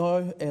bothered right now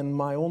in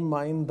my own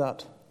mind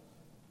that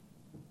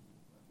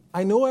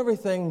I know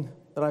everything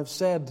that I've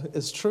said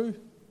is true,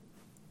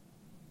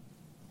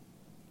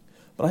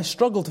 but I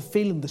struggle to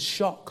feel the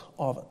shock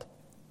of it.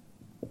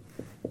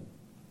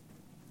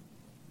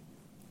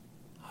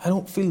 I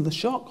don't feel the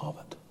shock of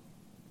it.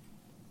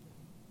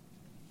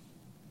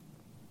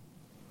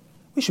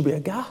 We should be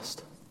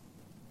aghast.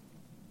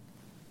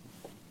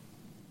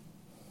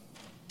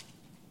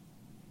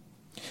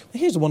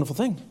 But here's the wonderful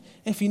thing.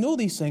 If you know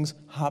these things,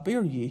 happy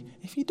are ye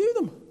if you do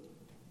them.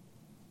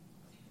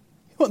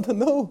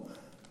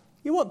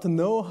 You want to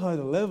know how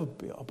to live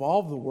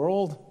above the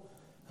world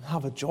and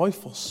have a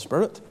joyful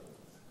spirit.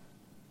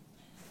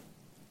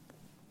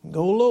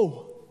 Go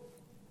low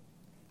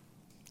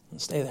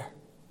and stay there.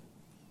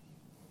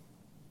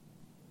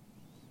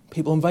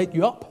 People invite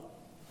you up.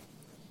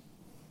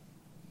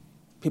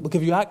 People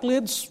give you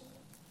accolades.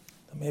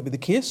 That may be the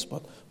case,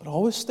 but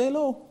always stay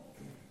low.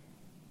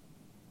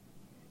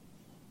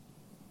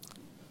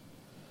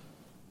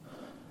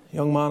 A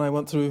young man I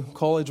went through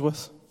college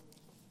with,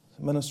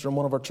 a minister in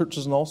one of our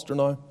churches in Ulster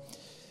now,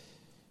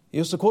 he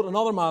used to quote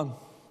another man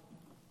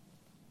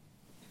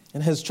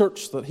in his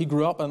church that he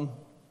grew up in, an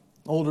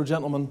older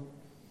gentleman.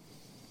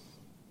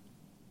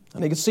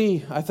 And he could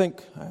see, I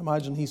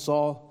imagine he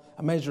saw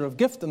a measure of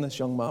gift in this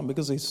young man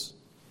because he's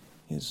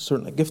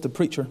certainly a gifted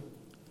preacher.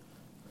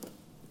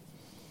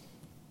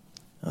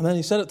 And then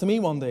he said it to me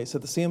one day. He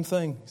said the same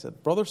thing. He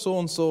said, Brother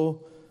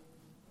so-and-so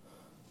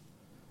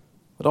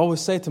would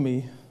always say to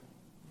me,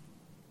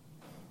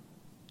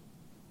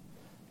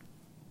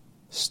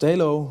 stay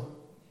low,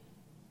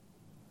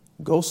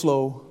 go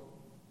slow,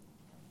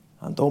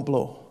 and don't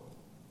blow.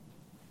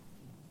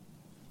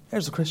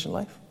 There's the Christian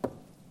life.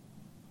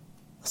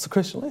 That's the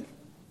Christian life.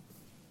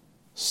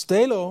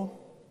 Stay low,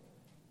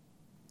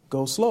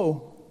 go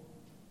slow,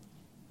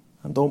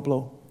 and don't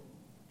blow.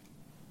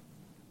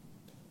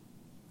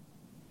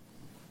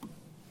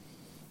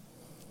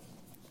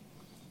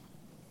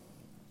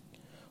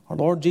 Our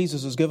Lord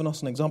Jesus has given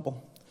us an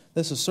example.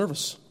 This is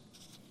service.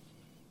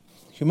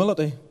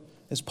 Humility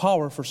is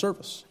power for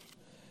service.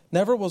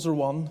 Never was there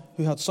one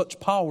who had such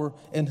power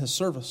in his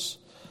service,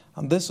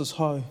 and this is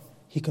how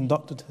he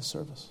conducted his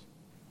service.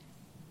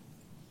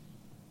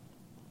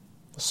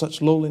 With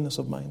such lowliness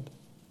of mind.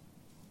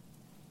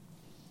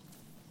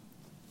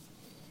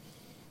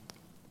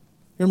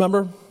 You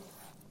remember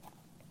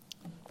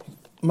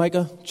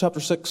Micah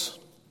chapter 6,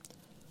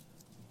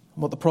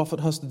 and what the prophet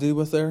has to do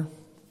with there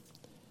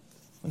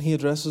when he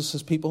addresses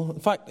his people. In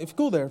fact, if you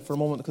go there for a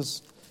moment,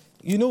 because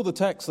you know the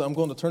text that I'm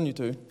going to turn you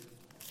to.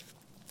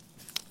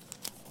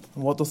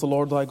 And what doth the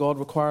Lord thy God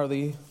require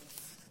thee?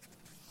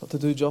 But to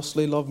do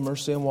justly, love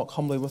mercy, and walk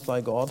humbly with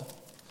thy God.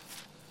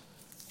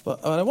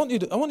 But I want you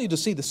to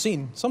see the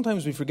scene.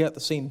 Sometimes we forget the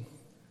scene.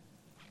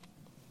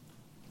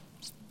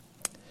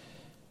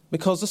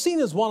 Because the scene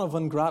is one of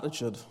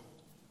ingratitude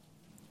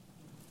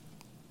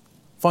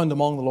found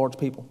among the Lord's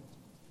people.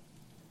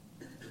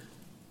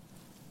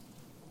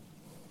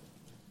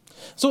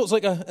 So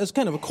it's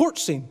kind of a court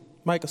scene,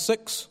 Micah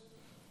 6.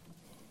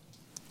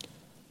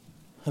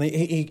 And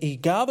he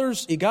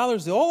gathers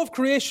the all of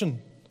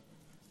creation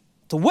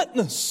to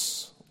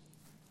witness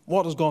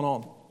what has gone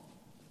on.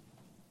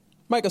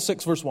 Micah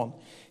 6 verse 1.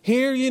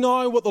 Hear ye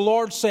now what the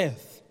Lord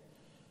saith.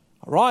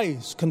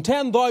 Arise,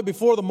 contend thou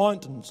before the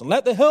mountains, and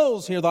let the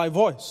hills hear thy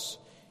voice.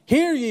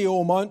 Hear ye,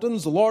 O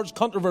mountains, the Lord's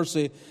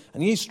controversy,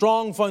 and ye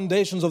strong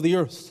foundations of the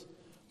earth.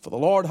 For the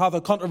Lord hath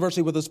a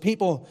controversy with his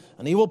people,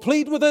 and he will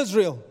plead with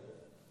Israel.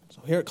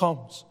 So here it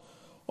comes.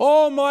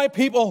 O my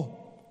people,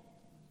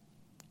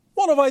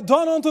 what have I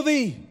done unto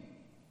thee?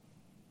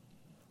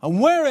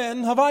 And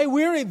wherein have I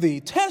wearied thee?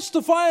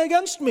 Testify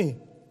against me.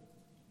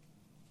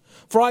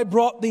 For I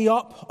brought thee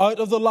up out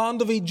of the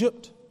land of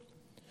Egypt,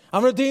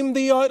 and redeemed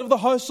thee out of the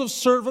house of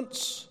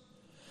servants.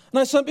 And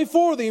I sent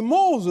before thee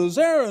Moses,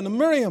 Aaron, and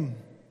Miriam.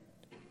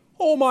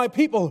 O my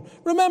people,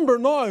 remember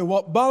now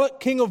what Balak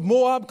king of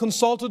Moab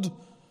consulted,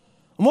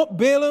 and what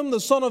Balaam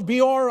the son of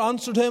Beor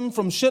answered him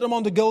from Shittim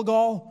unto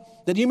Gilgal,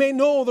 that ye may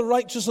know the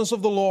righteousness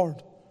of the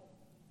Lord.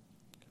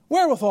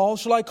 Wherewithal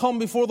shall I come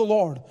before the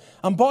Lord,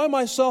 and bow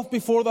myself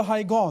before the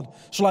high God?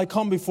 Shall I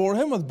come before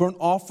him with burnt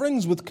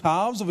offerings, with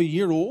calves of a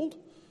year old?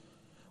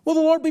 Will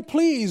the Lord be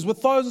pleased with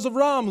thousands of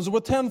rams, or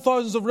with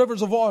 10,000 of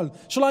rivers of oil?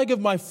 Shall I give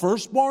my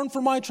firstborn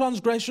for my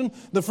transgression,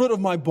 the fruit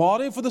of my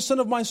body for the sin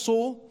of my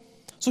soul?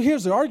 So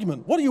here's the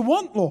argument. What do you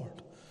want,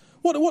 Lord?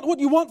 What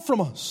do you want from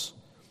us?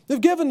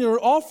 They've given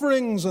your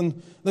offerings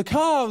and the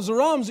calves, the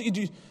rams.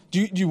 Do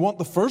you want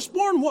the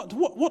firstborn?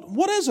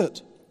 What is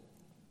it?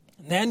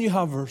 And then you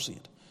have verse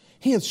 8.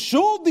 He hath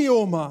showed thee,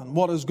 O man,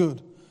 what is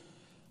good.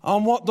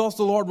 And what doth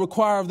the Lord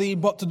require of thee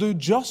but to do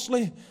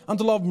justly, and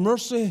to love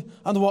mercy,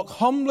 and to walk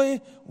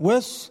humbly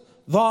with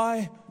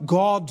thy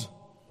God?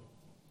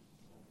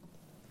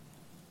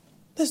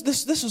 This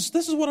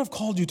is what I've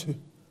called you to.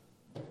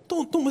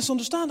 Don't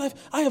misunderstand.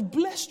 I have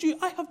blessed you.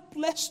 I have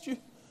blessed you.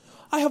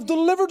 I have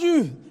delivered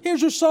you.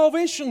 Here's your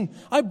salvation.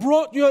 I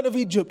brought you out of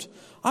Egypt.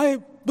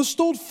 I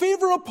bestowed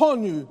favor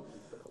upon you.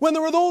 When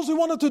there were those who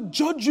wanted to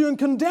judge you and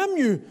condemn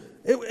you,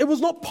 it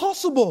was not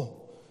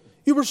possible.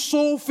 You were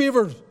so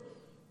favored.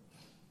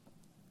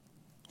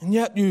 And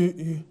yet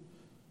you're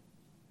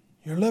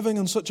living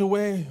in such a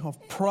way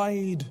of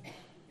pride,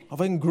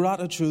 of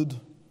ingratitude.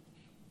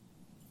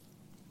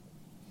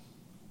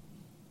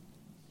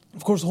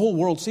 Of course, the whole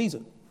world sees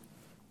it.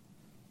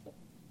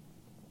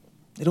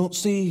 They don't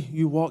see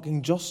you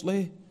walking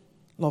justly,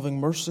 loving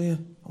mercy,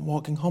 and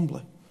walking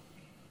humbly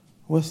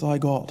with thy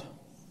God.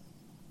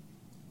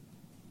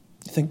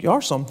 You think you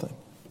are something.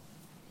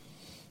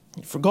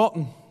 You've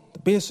forgotten the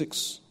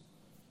basics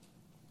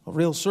of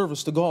real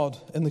service to God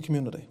in the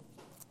community.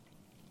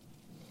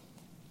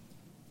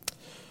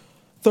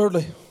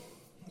 Thirdly,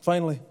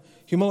 finally,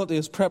 humility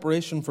is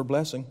preparation for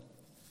blessing.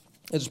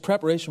 It is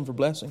preparation for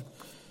blessing.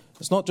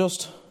 It's not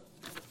just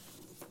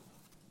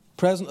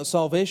present at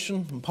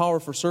salvation and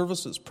power for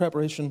service, it's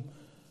preparation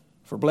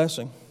for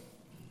blessing.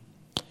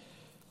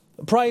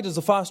 Pride is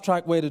the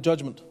fast-track way to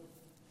judgment.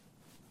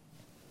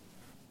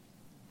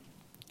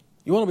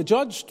 You want to be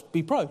judged?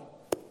 Be proud.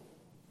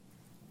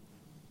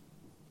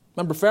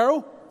 Remember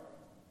Pharaoh?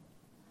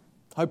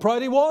 How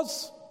proud he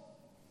was?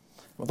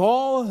 With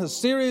all his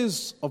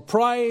series of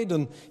pride,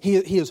 and he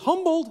is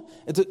humbled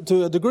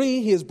to a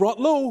degree, he is brought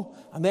low,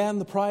 and then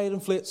the pride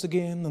inflates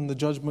again and the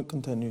judgment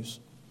continues.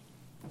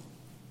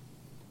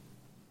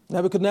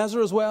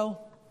 Nebuchadnezzar as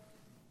well,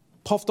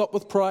 puffed up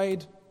with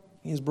pride,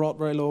 he is brought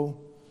very low.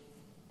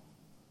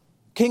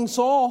 King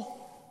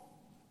Saul,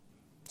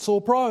 so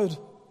proud.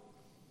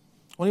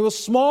 When he was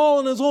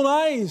small in his own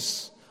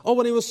eyes. Oh,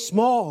 when he was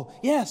small.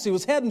 Yes, he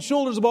was head and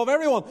shoulders above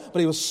everyone, but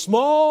he was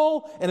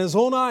small in his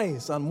own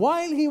eyes. And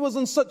while he was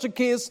in such a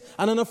case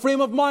and in a frame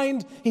of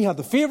mind, he had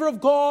the favor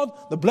of God,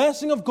 the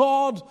blessing of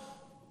God.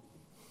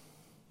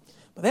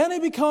 But then he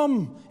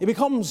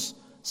becomes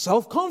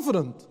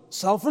self-confident,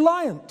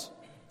 self-reliant.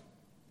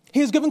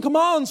 He is given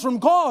commands from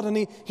God, and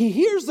he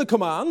hears the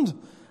command,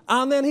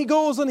 and then he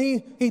goes and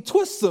he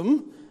twists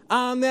them,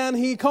 and then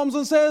he comes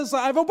and says,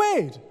 I've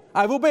obeyed.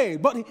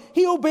 But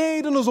he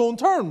obeyed in his own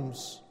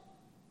terms.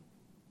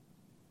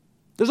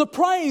 There's a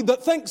pride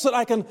that thinks that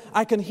I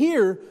can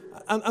hear,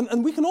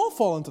 and we can all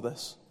fall into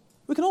this.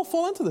 We can all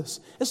fall into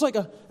this. It's like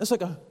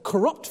a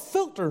corrupt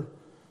filter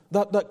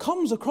that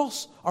comes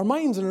across our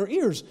minds and our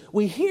ears.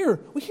 We hear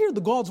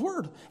the God's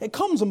word. It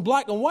comes in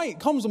black and white, it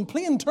comes in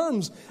plain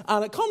terms,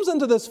 and it comes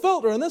into this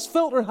filter, and this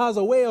filter has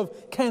a way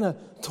of kind of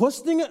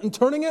twisting it and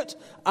turning it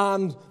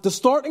and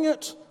distorting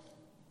it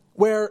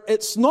where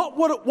it's not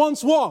what it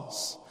once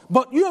was.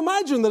 But you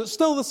imagine that it's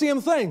still the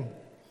same thing.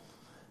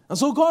 And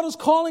so God is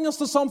calling us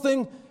to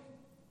something,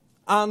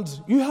 and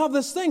you have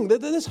this thing.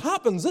 This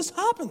happens.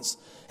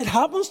 It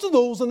happens to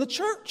those in the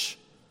church.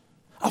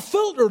 A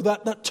filter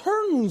that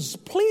turns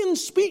plain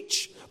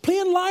speech,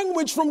 plain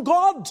language from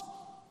God.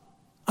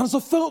 And it's a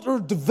filter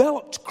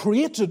developed,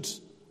 created,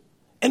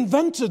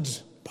 invented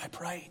by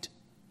pride.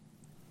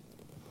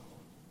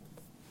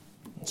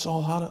 And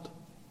Saul had it.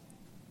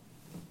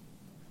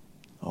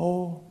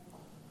 Oh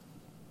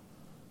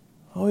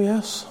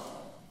yes.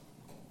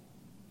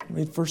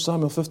 Read 1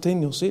 Samuel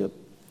 15, you'll see it.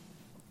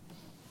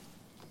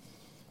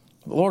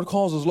 The Lord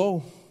calls us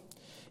low.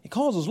 He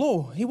calls us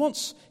low. He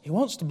wants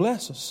to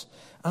bless us.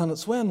 And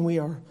it's when we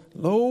are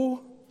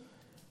low,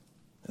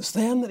 it's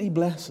then that He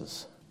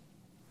blesses.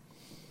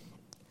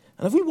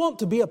 And if we want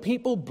to be a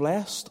people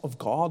blessed of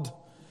God,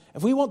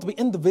 if we want to be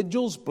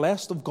individuals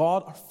blessed of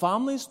God, our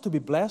families to be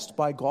blessed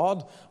by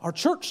God, our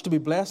church to be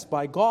blessed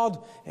by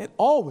God, it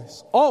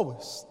always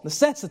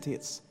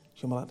necessitates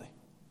humility.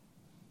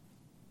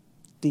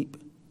 Deep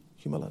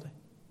humility.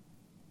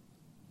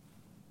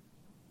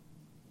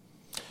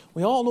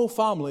 We all know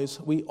families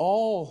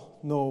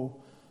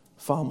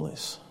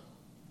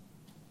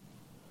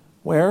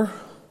where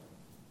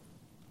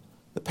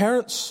the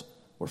parents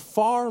were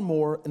far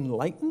more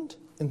enlightened,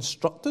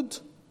 instructed,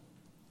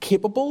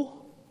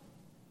 capable,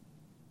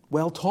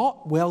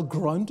 well-taught,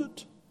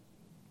 well-grounded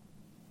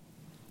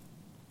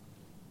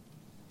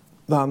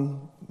than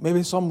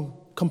maybe some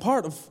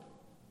comparative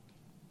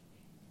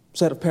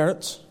set of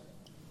parents.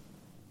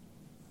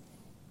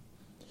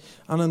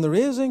 And in the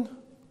raising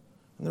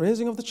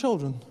of the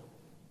children,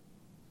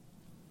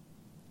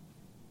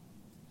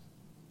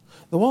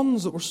 the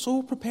ones that were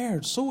so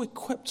prepared, so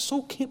equipped,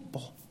 so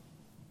capable,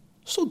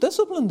 so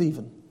disciplined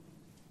even,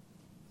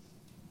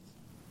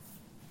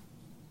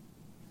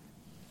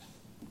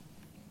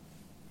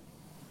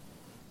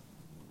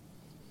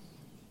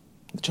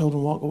 the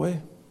children walk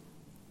away.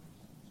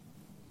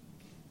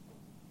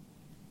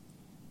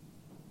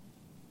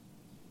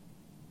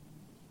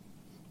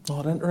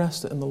 Not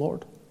interested in the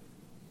Lord.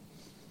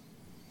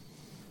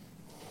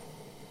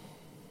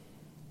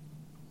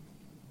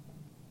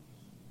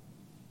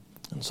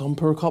 And some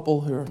poor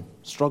couple who are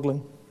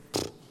struggling,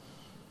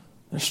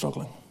 they're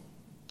struggling.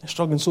 They're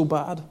struggling so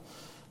bad.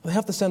 They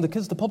have to send the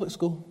kids to public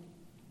school.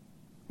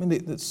 I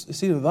mean,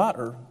 it's either that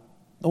or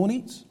no one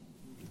eats.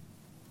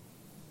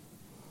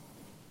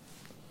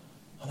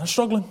 And they're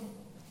struggling.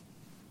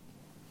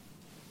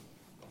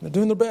 They're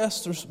doing their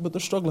best, but they're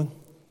struggling.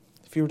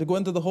 If you were to go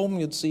into the home,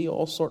 you'd see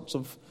all sorts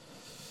of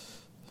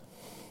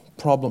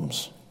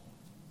problems.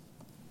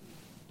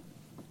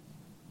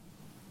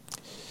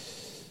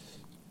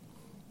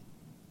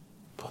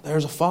 But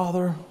there's a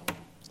father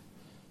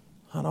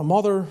and a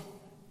mother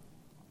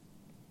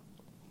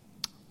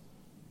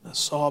that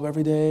sob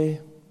every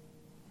day.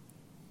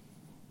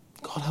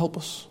 God help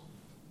us.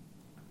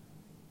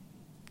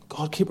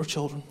 God keep our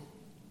children.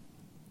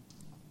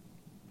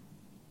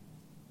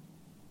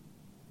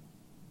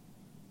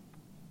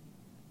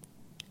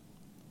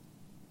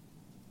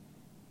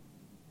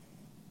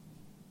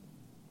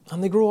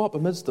 And they grow up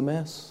amidst the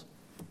mess.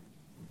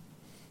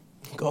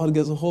 God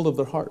gets a hold of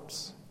their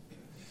hearts.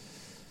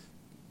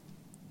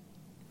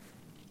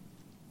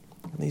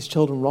 And these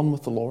children run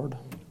with the Lord.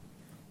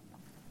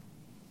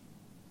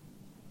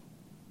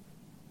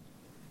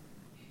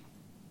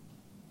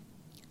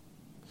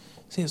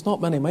 See, it's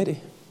not many mighty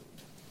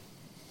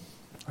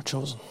are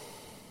chosen.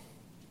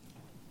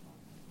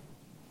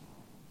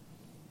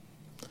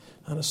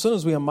 And as soon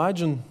as we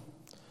imagine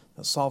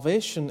that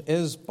salvation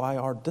is by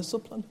our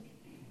discipline,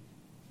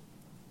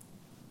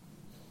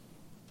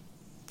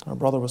 our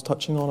brother was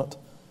touching on it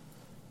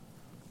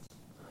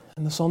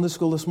in the Sunday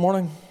school this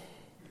morning.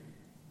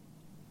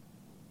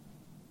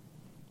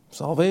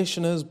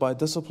 Salvation is by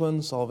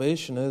discipline.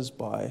 Salvation is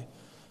by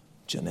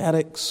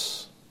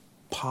genetics,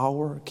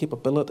 power,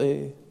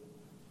 capability,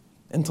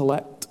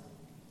 intellect,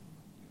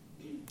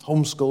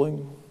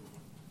 homeschooling.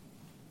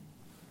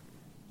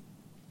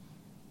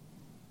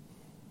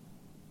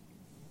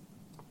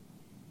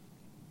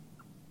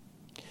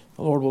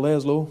 The Lord will lay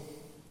us low.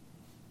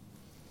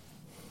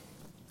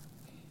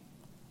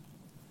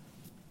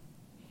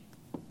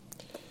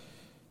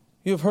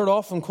 You have heard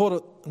often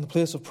quoted in the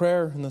place of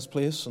prayer in this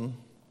place, and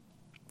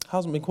it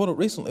hasn't been quoted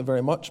recently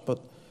very much,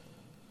 but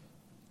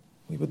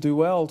we would do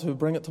well to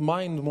bring it to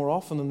mind more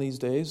often in these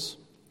days.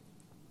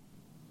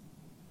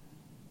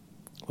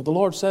 What the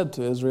Lord said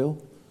to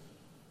Israel,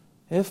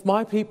 "If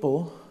my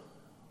people,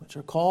 which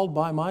are called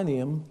by my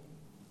name,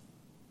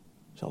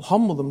 shall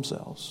humble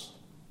themselves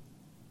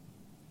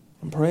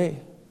and pray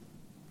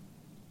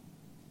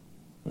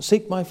and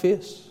seek my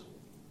face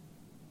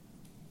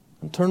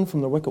and turn from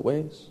their wicked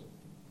ways,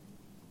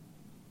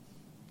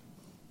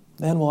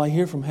 then will I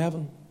hear from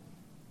heaven,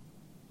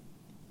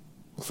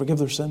 will forgive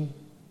their sin,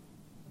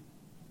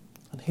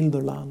 and heal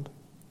their land."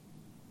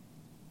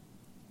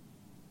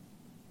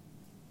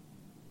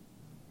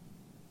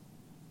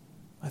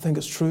 I think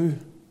it's true,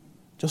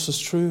 just as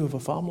true of a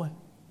family,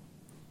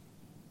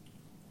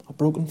 a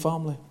broken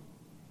family.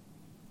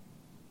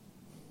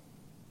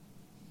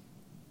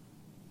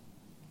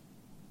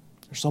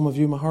 There's some of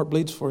you, my heart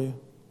bleeds for you.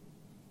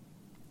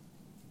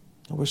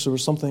 I wish there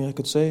was something I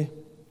could say.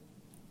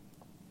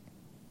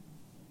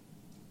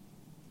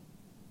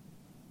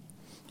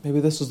 Maybe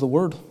this is the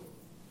word.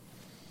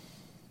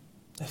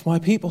 If my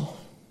people,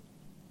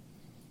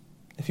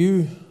 if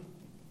you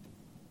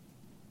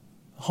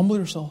humble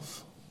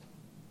yourself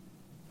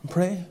and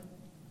pray,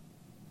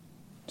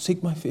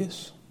 seek my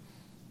face,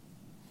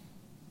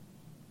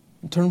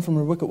 and turn from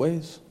your wicked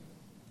ways,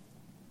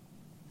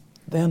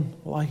 then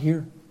will I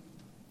hear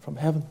from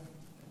heaven,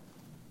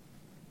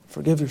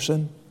 forgive your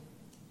sin,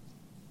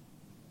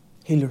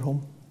 heal your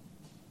home.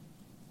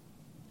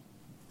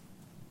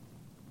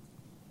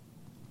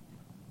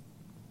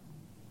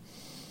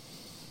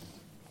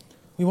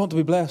 We want to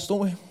be blessed, don't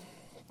we?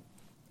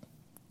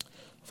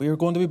 If we are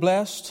going to be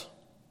blessed,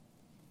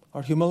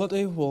 our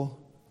humility will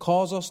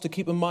cause us to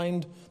keep in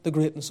mind the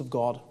greatness of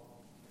God.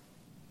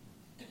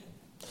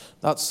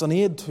 That's an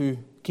aid to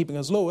keeping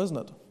us low, isn't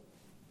it?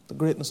 The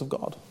greatness of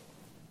God.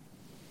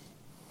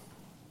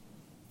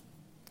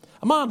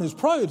 A man who's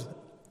proud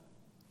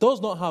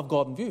does not have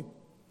God in view.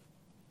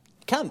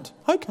 Can't.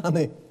 How can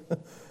he?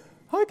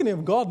 How can he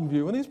have God in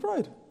view when he's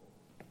proud?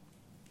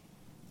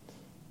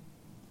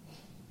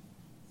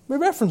 We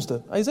referenced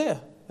it,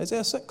 Isaiah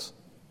 6.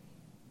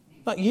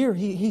 That year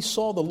he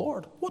saw the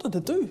Lord. What did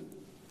it do?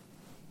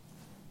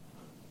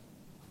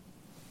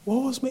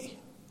 Woe is me.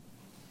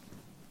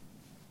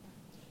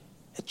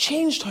 It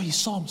changed how he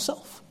saw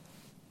himself.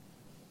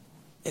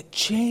 It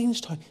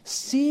changed how,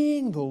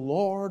 seeing the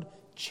Lord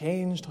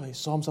changed how he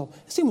saw himself.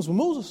 The same was with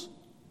Moses.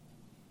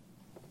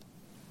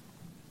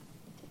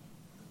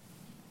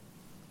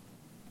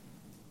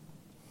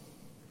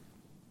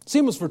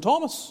 Same was for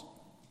Thomas.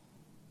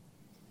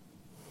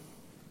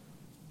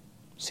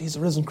 Sees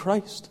the risen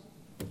Christ.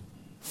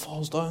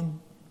 Falls down.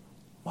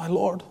 My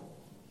Lord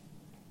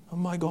and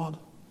my God.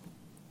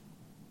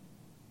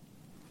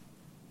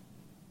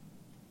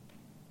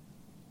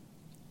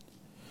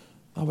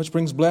 That which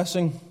brings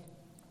blessing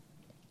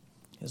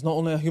is not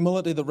only a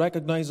humility that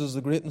recognizes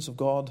the greatness of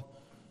God,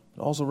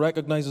 but also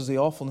recognizes the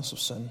awfulness of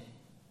sin.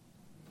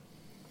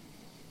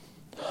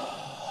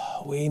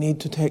 We need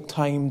to take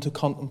time to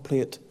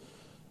contemplate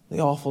the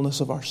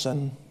awfulness of our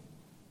sin.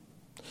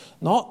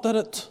 Not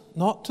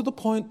to the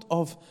point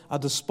of a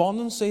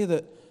despondency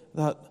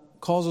that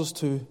causes us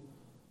to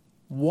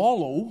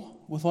wallow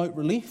without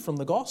relief from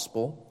the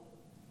gospel.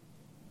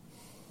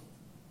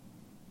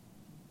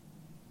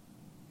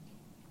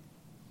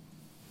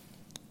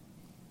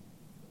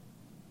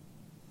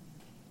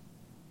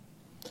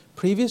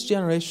 Previous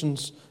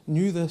generations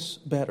knew this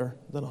better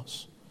than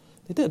us.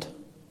 They did.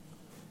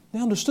 They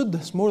understood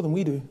this more than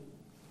we do.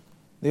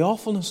 The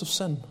awfulness of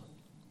sin.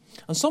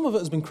 And some of it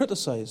has been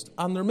criticized,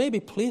 and there may be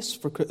place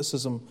for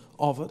criticism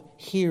of it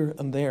here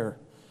and there.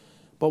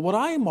 But what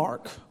I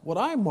mark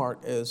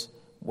is,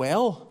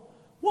 well,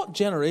 what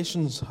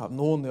generations have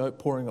known the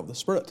outpouring of the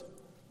Spirit?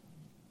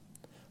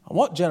 And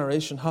what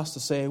generation has to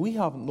say, we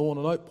haven't known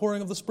an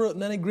outpouring of the Spirit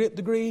in any great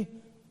degree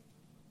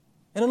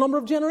in a number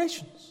of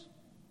generations?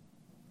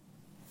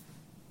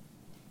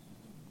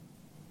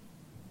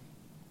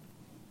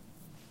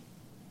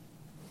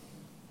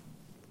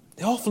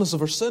 The awfulness of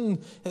our sin,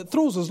 it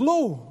throws us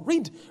low.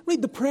 Read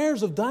the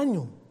prayers of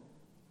Daniel,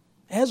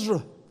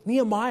 Ezra,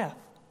 Nehemiah.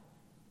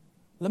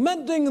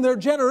 Lamenting their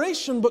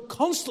generation, but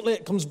constantly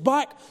it comes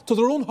back to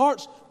their own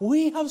hearts.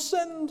 We have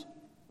sinned.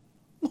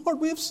 Lord,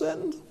 we have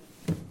sinned.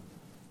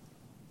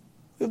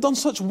 We have done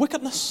such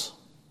wickedness.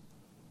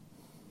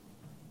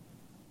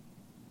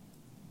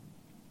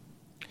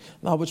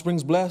 That which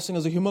brings blessing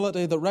is a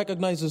humility that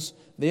recognizes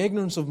the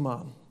ignorance of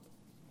man.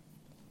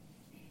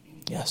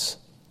 Yes.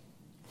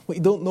 We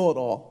don't know it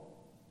all.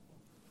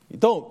 You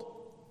don't.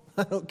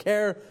 I don't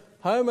care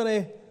how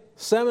many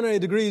seminary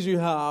degrees you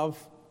have,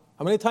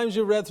 how many times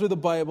you've read through the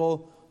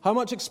Bible, how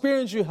much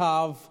experience you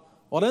have,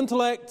 what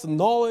intellect and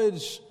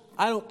knowledge.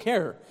 I don't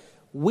care.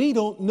 We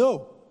don't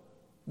know.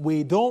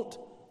 We don't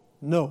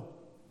know.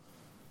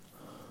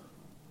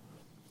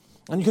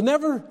 And you can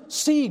never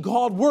see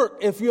God work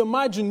if you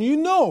imagine you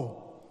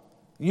know.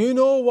 You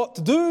know what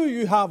to do.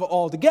 You have it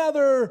all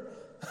together.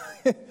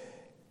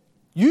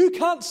 You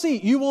can't see.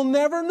 You will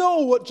never know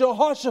what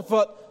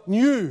Jehoshaphat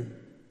knew.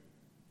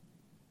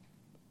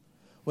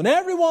 When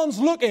everyone's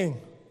looking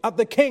at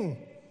the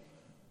king,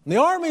 and the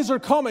armies are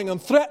coming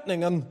and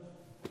threatening, and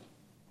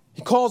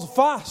he calls a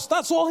fast.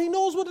 That's all he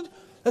knows what it is.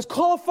 Let's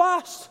call a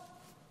fast.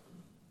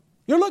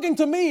 You're looking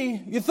to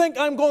me. You think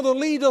I'm going to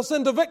lead us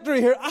into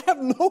victory here. I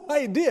have no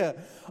idea.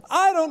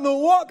 I don't know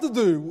what to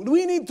do.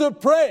 We need to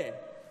pray.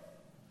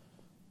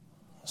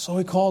 So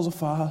he calls a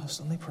fast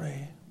and they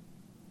pray.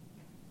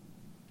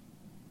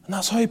 And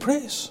that's how he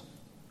prays.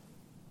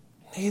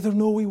 Neither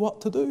know we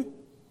what to do,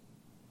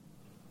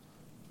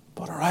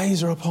 but our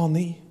eyes are upon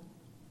thee.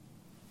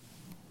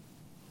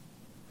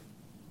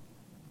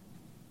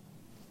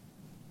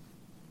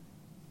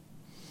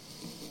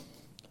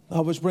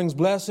 That which brings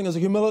blessing is a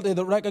humility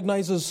that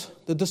recognizes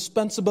the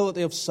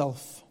dispensability of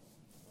self.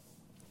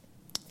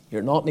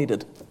 You're not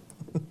needed.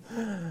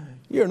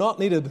 You're not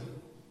needed.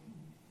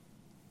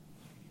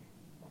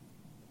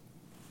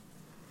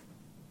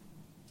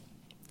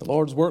 The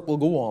Lord's work will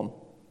go on.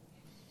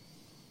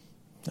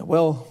 It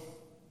will.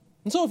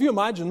 And so if you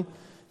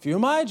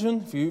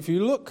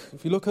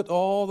look at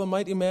all the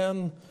mighty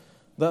men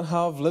that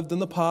have lived in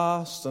the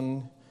past,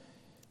 and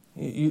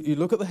you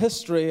look at the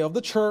history of the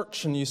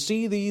church, and you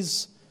see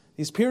these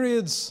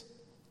periods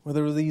where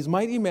there were these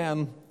mighty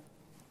men,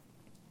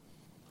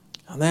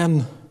 and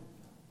then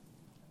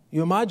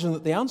you imagine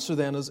that the answer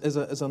then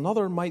is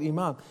another mighty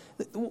man.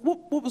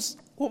 What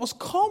was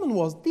common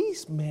was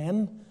these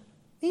men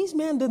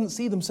didn't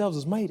see themselves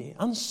as mighty,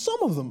 and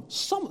some of them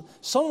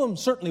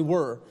certainly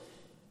were.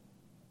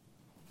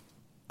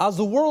 As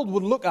the world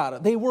would look at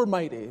it, they were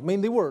mighty. I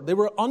mean, they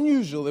were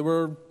unusual. They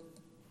were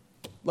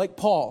like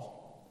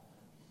Paul,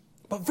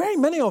 but very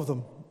many of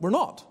them were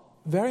not.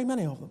 Very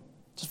many of them.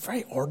 Just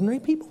very ordinary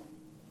people.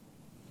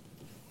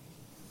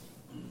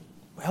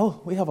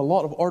 Well, we have a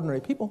lot of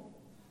ordinary people.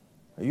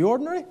 Are you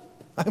ordinary?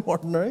 I'm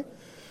ordinary.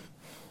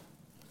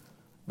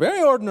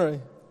 Very ordinary.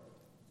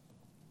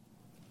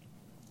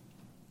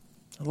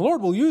 And the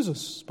Lord will use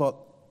us, but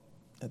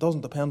it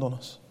doesn't depend on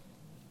us.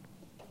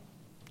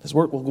 His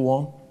work will go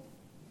on.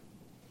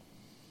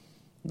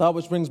 That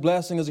which brings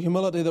blessing is a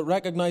humility that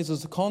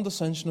recognizes the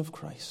condescension of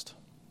Christ.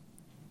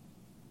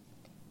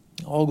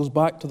 It all goes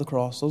back to the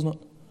cross, doesn't it?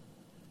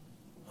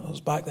 It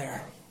goes back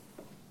there.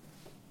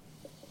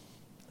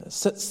 It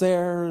sits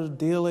there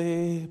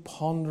daily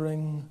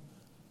pondering,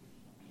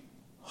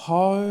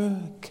 how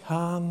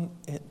can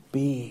it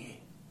be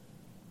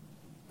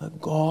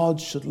that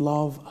God should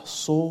love a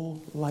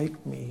soul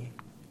like me?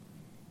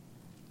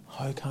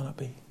 How can it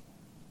be?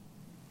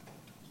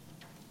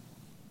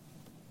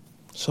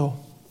 So,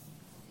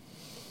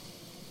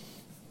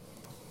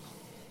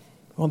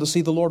 you want to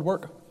see the Lord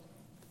work?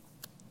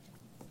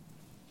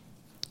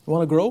 You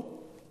want to grow?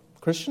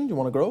 Christian, you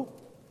want to grow?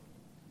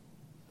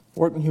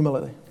 Work in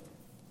humility.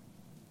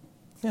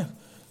 Yeah.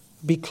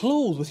 Be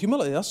clothed with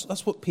humility.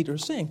 That's what Peter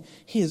is saying.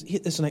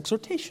 It's an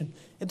exhortation.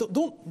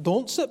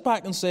 Don't sit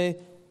back and say,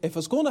 if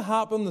it's going to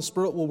happen, the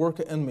Spirit will work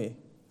it in me,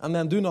 and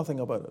then do nothing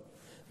about it.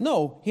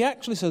 No, he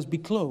actually says, be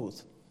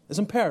clothed. It's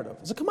imperative.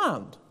 It's a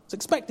command. It's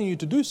expecting you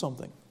to do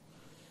something.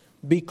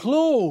 Be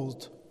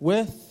clothed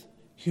with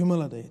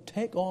humility.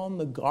 Take on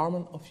the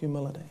garment of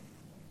humility.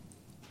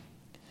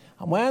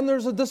 And when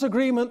there's a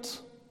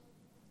disagreement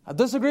in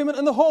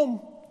the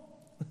home,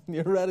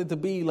 you're ready to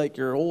be like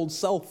your old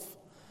self,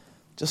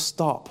 just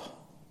stop.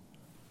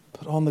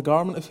 Put on the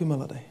garment of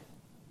humility.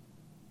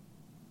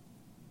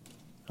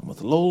 And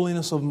with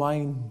lowliness of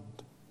mind,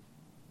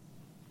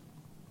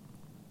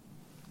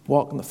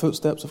 walk in the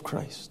footsteps of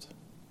Christ.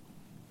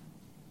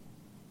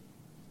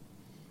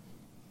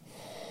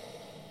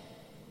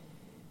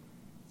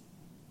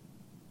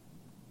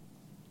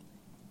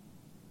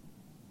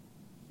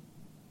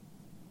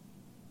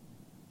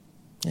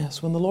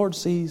 Yes, when the Lord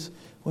sees,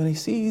 when He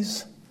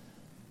sees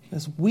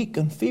this weak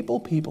and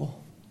feeble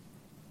people,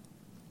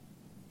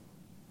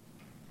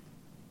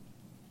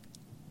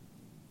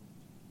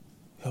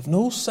 who have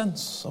no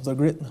sense of their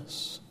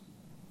greatness,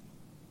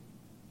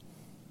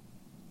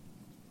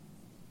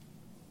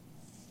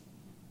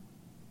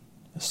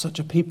 it's such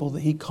a people that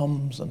He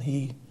comes and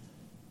He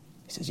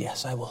says,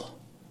 yes, I will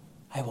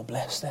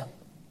bless them.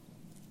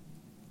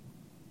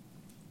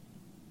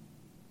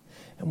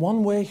 In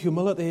one way,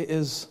 humility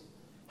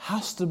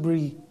has to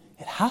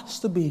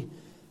be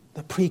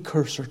the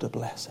precursor to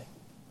blessing.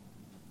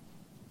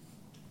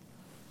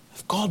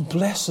 If God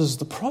blesses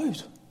the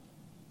proud,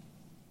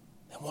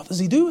 then what does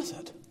He do with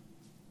it?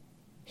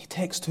 He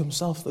takes to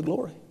Himself the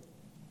glory.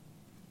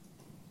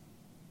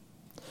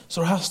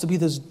 So there has to be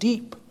this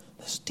deep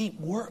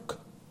work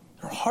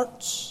in our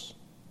hearts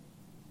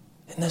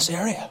in this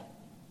area,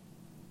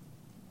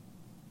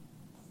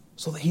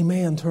 so that He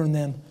may in turn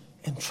then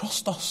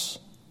entrust us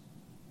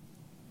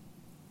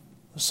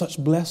with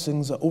such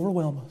blessings that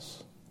overwhelm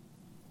us.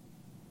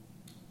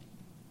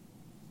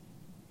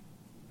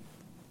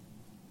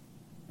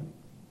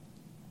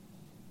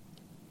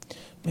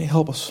 May He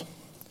help us.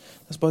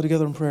 Let's bow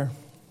together in prayer.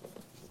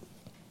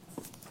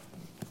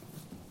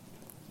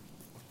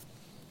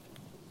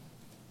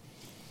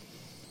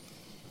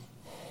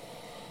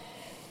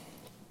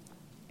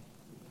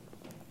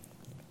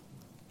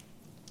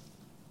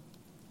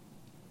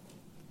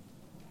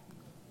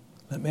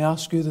 Let me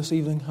ask you this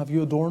evening, have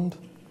you adorned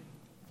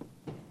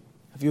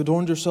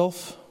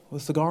yourself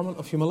with the garment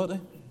of humility?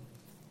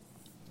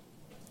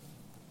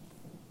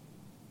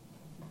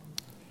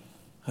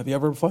 Have you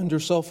ever found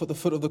yourself at the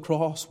foot of the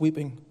cross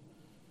weeping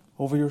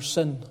over your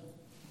sin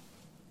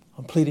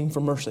and pleading for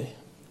mercy?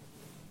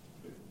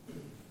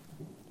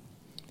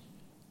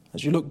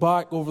 As you look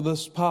back over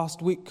this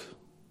past week,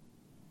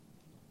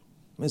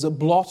 is it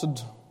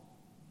blotted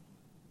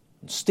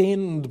and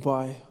stained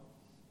by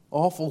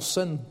awful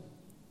sin?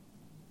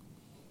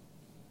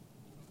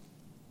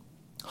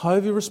 How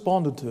have you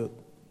responded to it?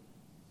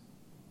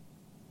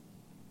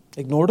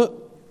 Ignored it?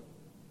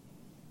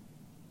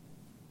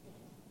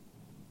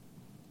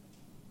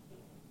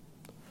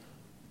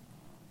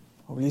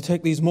 Or will you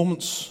take these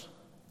moments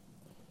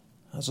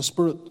as the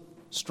Spirit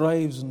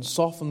strives and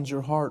softens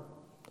your heart,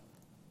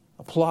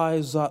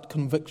 applies that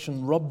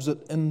conviction, rubs it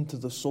into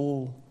the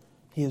soul?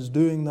 He is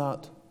doing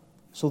that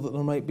so that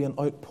there might be an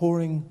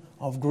outpouring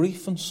of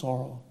grief and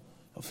sorrow,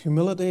 of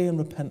humility and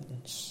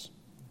repentance.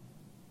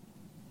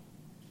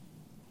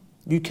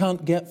 You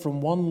can't get from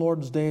one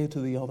Lord's Day to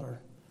the other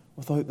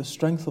without the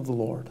strength of the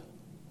Lord.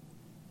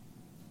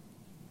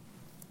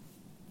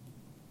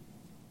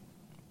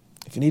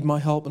 If you need my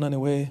help in any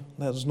way,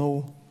 let us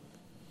know.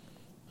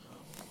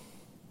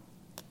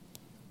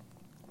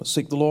 But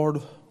seek the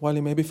Lord while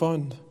He may be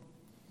found.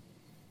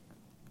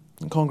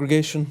 In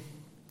congregation,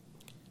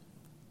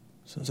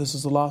 since this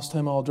is the last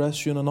time I'll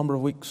address you in a number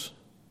of weeks,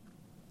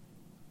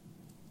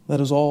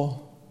 let us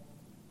all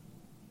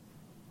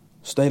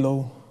stay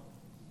low,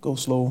 go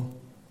slow,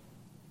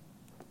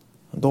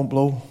 and don't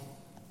blow.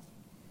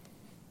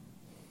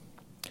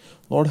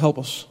 Lord, help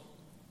us.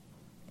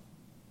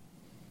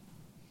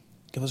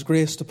 Give us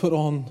grace to put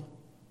on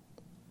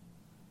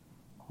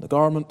the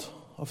garment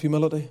of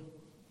humility,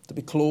 to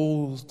be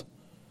clothed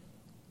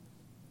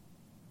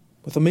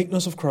with the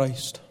meekness of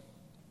Christ.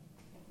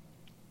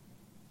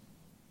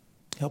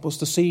 Help us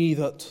to see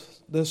that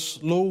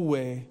this low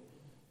way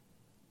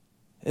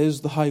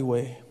is the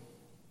highway.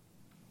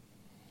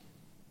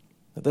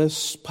 That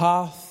this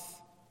path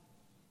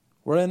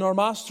wherein our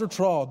Master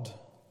trod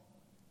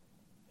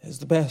is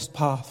the best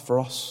path for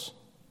us.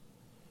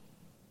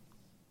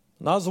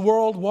 And as the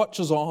world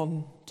watches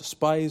on,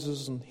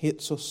 despises and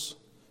hates us,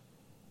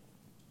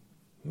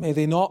 may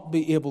they not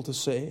be able to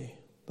say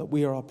that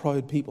we are a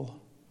proud people.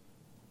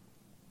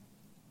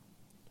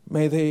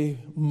 May they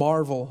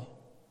marvel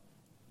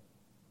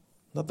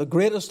that the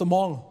greatest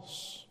among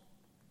us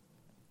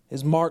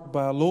is marked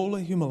by a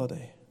lowly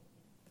humility.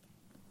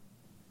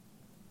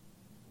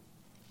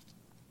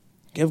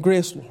 Give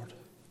grace, Lord.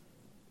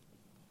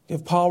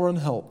 Give power and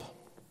help.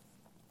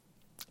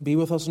 Be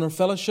with us in our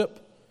fellowship,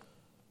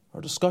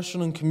 our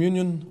discussion and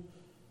communion.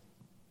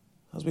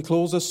 As we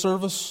close this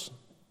service,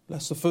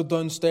 bless the food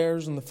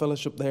downstairs and the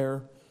fellowship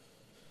there.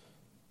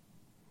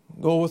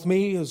 Go with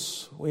me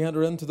as we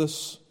enter into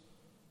this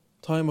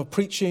time of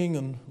preaching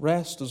and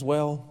rest as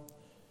well.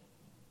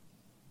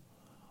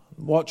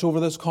 Watch over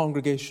this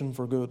congregation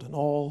for good in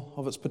all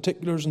of its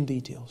particulars and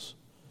details.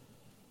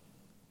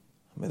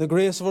 May the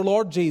grace of our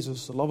Lord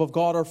Jesus, the love of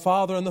God our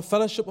Father, and the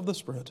fellowship of the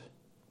Spirit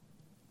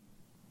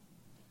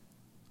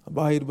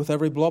abide with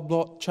every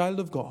blood-bought child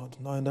of God,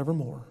 now and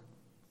evermore.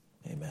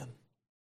 Amen.